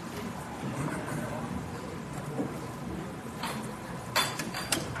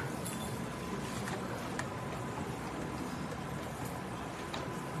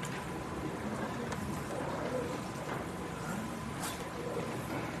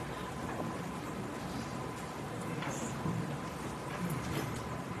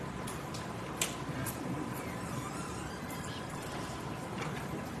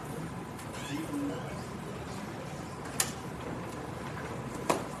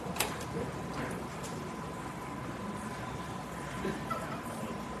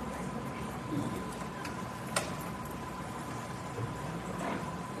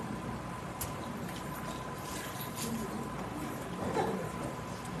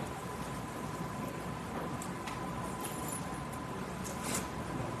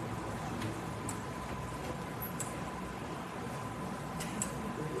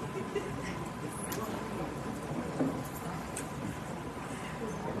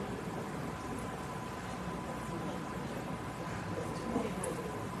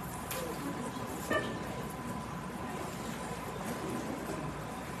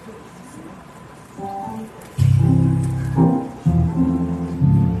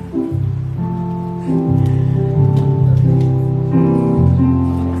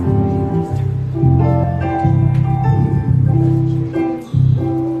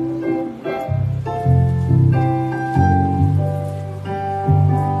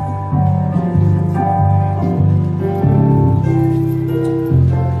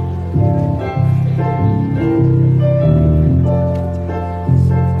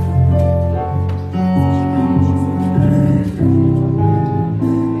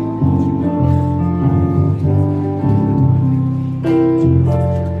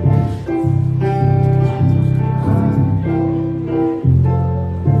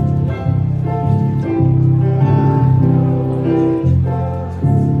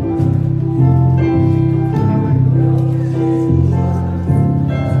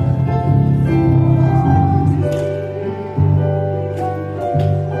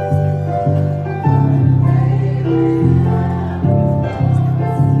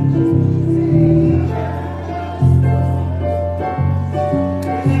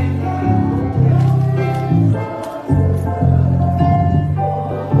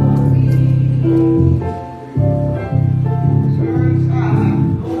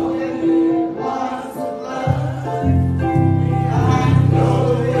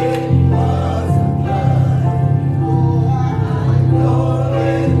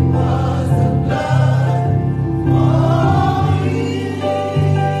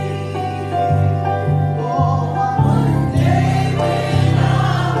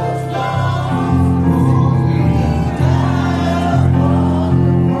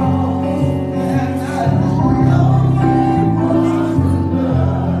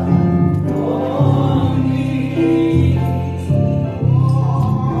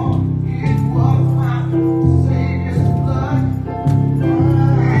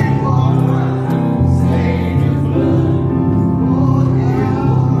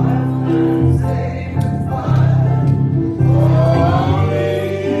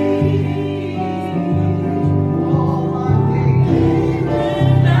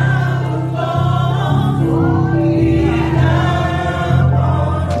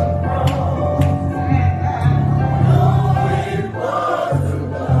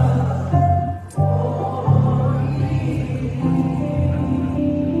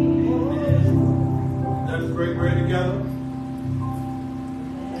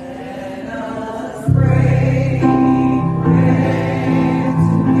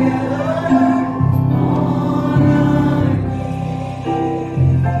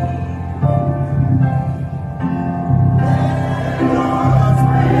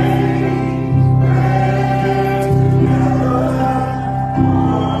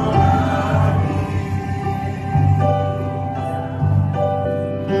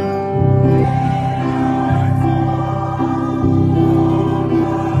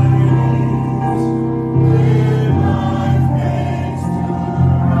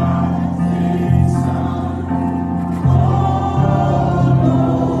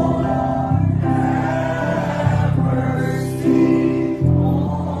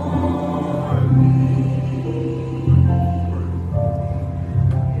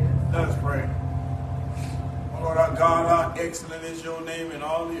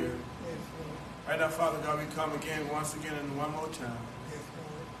 all the earth. Right now, Father God, we come again, once again, and one more time.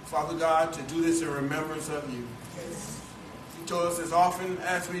 Father God, to do this in remembrance of you. You told us as often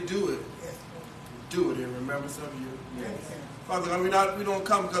as we do it in remembrance of you. Father God, we don't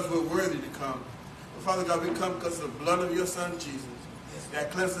come because we're worthy to come. But Father God, we come because of the blood of your Son, Jesus,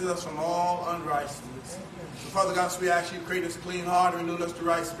 that cleanses us from all unrighteousness. So Father God, so we ask you to create us a clean heart and renew us the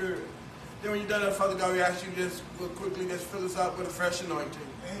right spirit. Then when you've done that, Father God, we ask you just quickly just fill us up with a fresh anointing.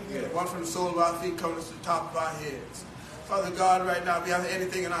 One from the sole of our feet coming to the top of our heads. Father God, right now, if we have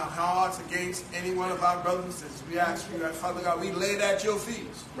anything in our hearts against any one of our brothers and sisters, we ask you, right, Father God, we lay that at your feet.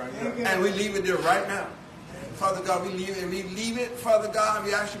 Right now. And we leave it there right now. Father God, we leave it, Father God,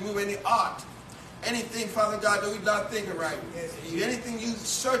 we ask you to move any art. Anything, Father God, that we're not thinking right. Anything, you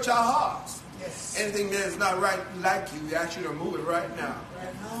search our hearts. Anything that is not right like you, we ask you to remove it right now.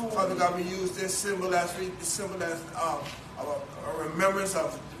 Father God, we use this symbol as a remembrance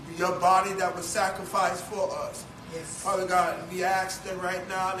of your body that was sacrificed for us. Father God, we ask that right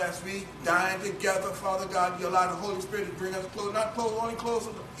now that as we dine together, Father God, you allow the Holy Spirit to bring us close, not close, only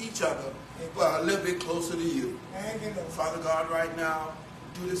closer to each other, but a little bit closer to you. Father God, right now,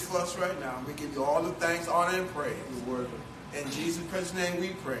 do this for us right now. We give you all the thanks, honor, and praise. In Jesus Christ's name we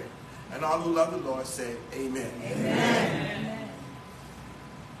pray. And all who love the Lord say, amen. Amen.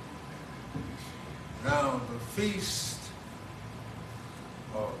 Now the feast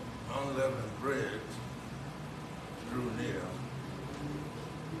of unleavened bread drew near,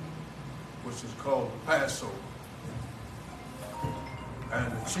 which is called Passover.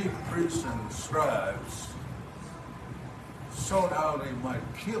 And the chief priests and the scribes sought how they might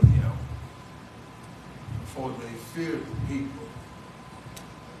kill him, for they feared the people.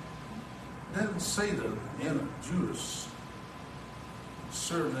 Then Satan entered Judas,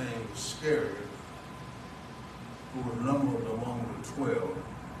 surnamed Iscariot, who were numbered among the 12.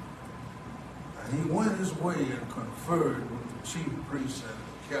 And he went his way and conferred with the chief priests and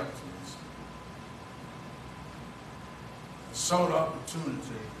the captains, and sought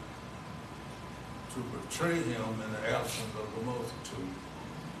opportunity to betray him in the absence of the multitude.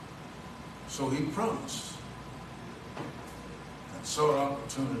 So he promised and sought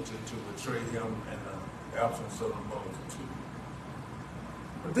opportunity to betray him in the absence of the multitude.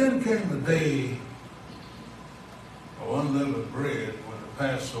 But then came the day of unleavened bread when the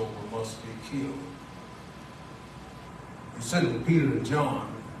Passover must be killed. He said to Peter and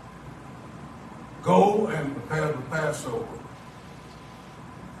John, "Go and prepare the Passover,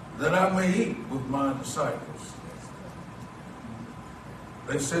 that I may eat with my disciples."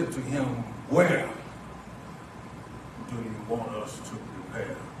 They said to him, "Where do you want us to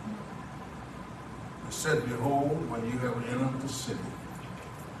prepare?" He said, "Behold, when you have entered the city,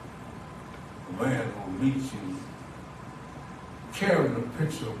 a man will meet you carrying a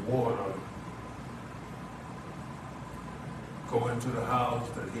pitcher of water. Go into the house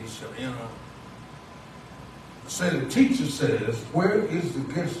that he shall enter. Say, the teacher says, where is the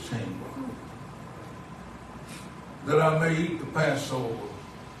guest chamber, that I may eat the Passover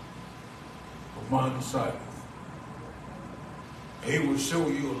of my disciples? He will show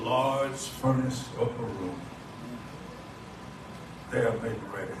you a large furnished upper room. They have made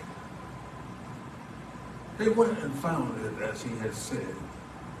ready." They went and found it as he had said.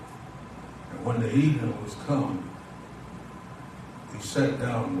 And when the evening was come, he sat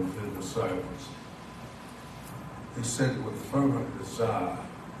down with his disciples. He said, "With fervent desire,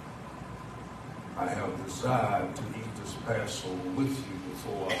 I have desired to eat this Passover with you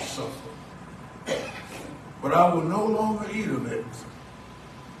before I suffer. But I will no longer eat of it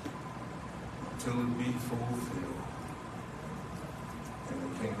until it be fulfilled in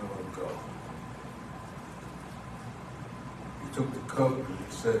the kingdom of God." He took the cup and he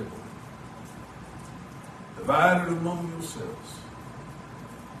said, "Divide it among yourselves."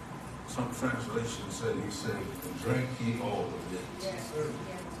 Some translations said, he said, "Drink ye all of it." Yes.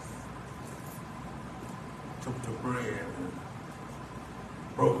 Took the bread and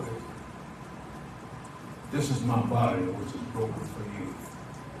broke it. "This is my body which is broken for you."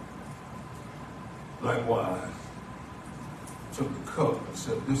 Likewise, took the cup and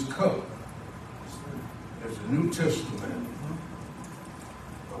said, "This cup is the New Testament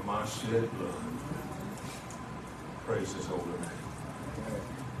of my shed blood." Praise his holy name.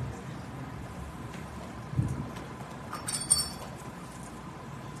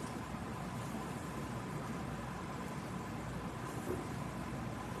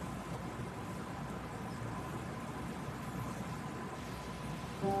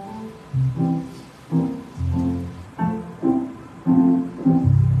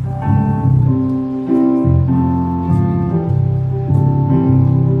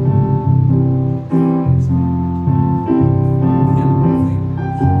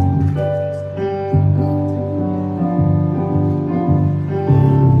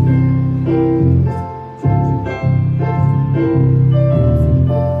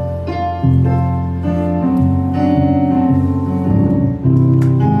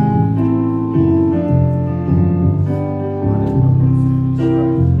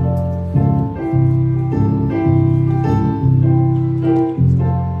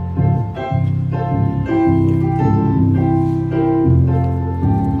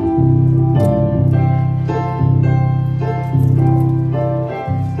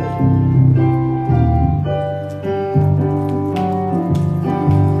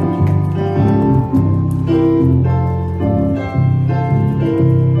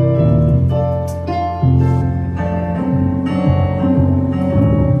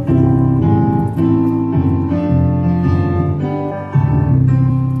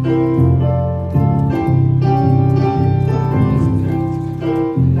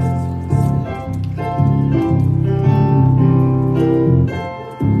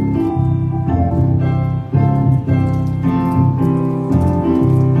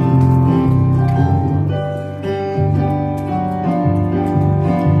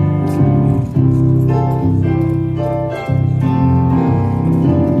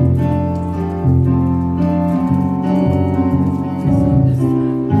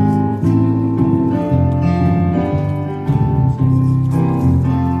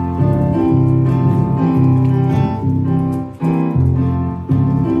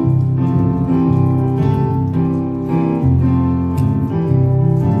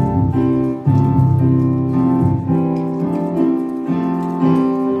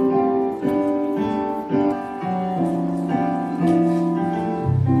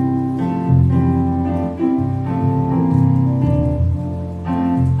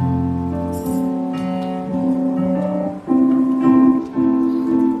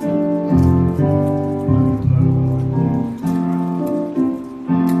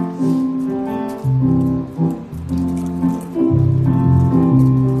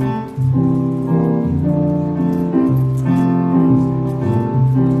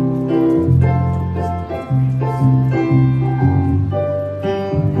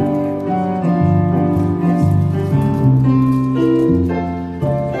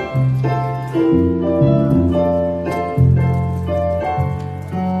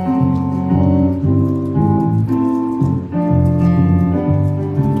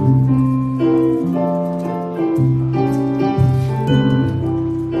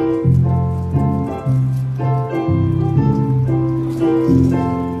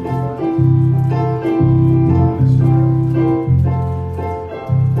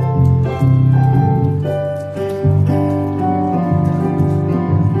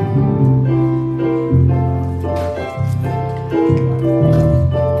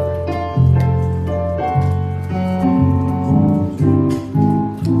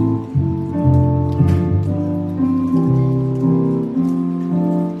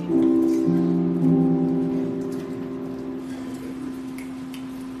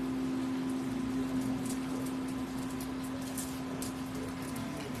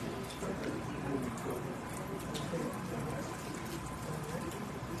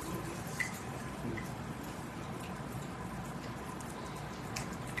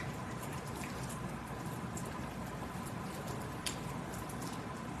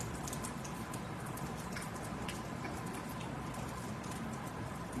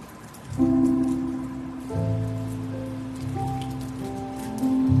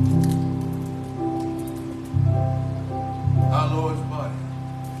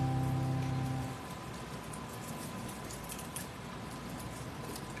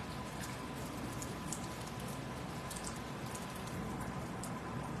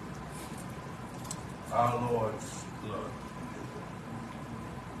 our Lord's blood.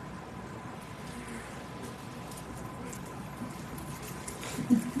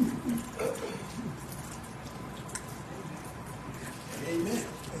 Amen.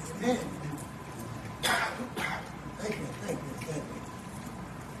 Amen. Thank you, thank you, thank you.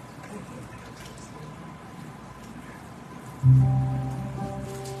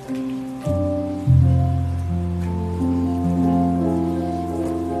 Thank you.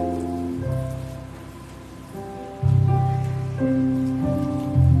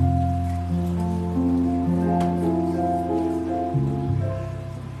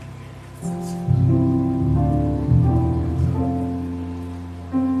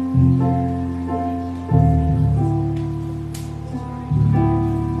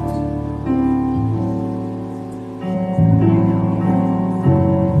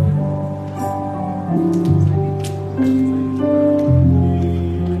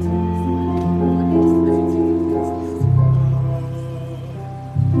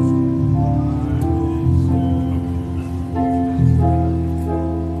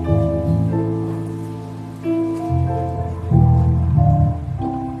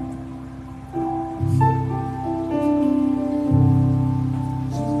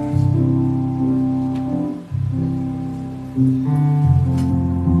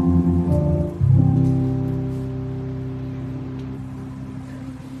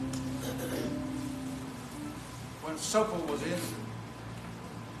 When supper was ended,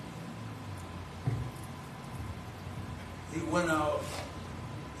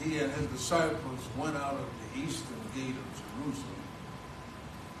 he and his disciples went out of the eastern gate of Jerusalem,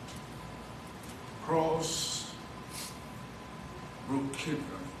 crossed Brook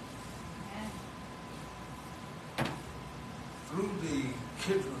Kidron, through the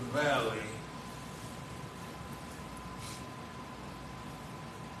Kidron Valley,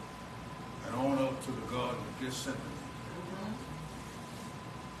 and on up to the Garden of Gethsemane.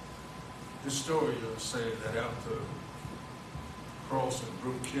 Historians say that after crossing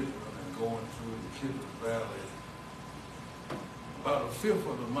Brook Kidron and going through the Kidron Valley, about a fifth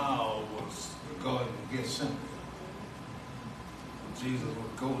of the mile was the Garden of Gethsemane. Jesus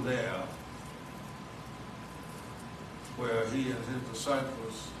would go there where he and his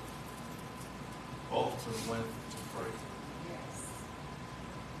disciples often went to pray.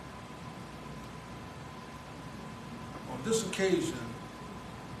 On this occasion,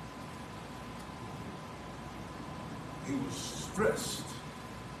 he was stressed.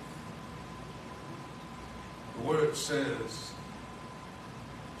 The word says,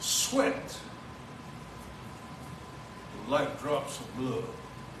 sweat like drops of blood.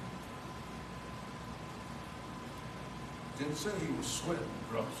 It didn't say he was sweating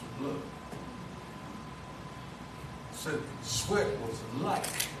drops of blood. It said sweat was like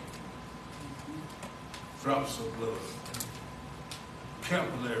drops of blood.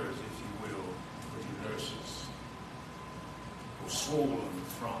 Capillaries, if you will, for you nurses, were swollen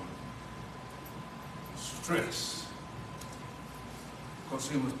from stress. Because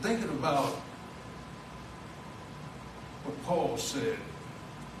he was thinking about what Paul said,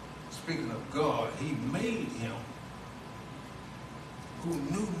 speaking of God, he made him who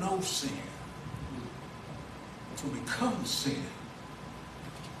knew no sin to become sin,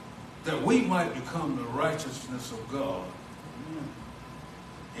 that we might become the righteousness of God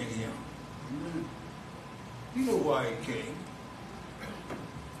in him. You know why he came.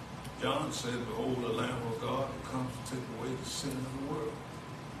 John said, behold, the Lamb of God who comes to take away the sin of the world.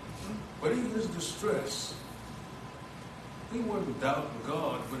 But in his distress, he wasn't doubting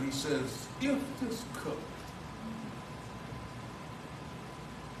God, but he says, if this cup,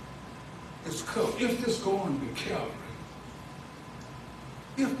 if this going to Calvary,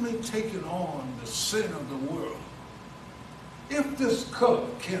 if me taking on the sin of the world, if this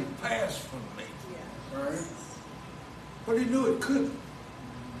cup can pass from me, right? But he knew it couldn't.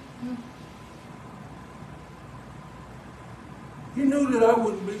 He knew that I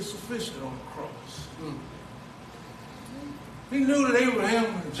wouldn't be sufficient on the cross. He knew that Abraham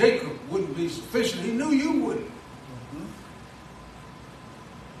and Jacob wouldn't be sufficient. He knew you wouldn't.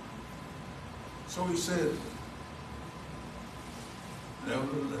 So he said,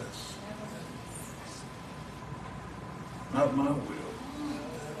 nevertheless, not my will.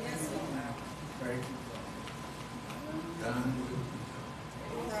 Thine will.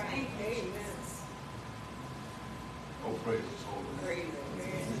 Oh, praise his holy name.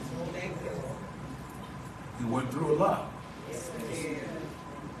 He went through a lot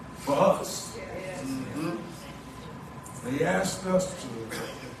for us. He asked us to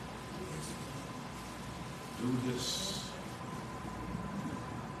do this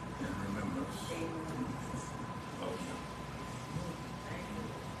in remembrance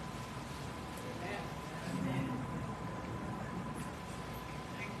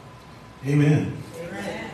Amen.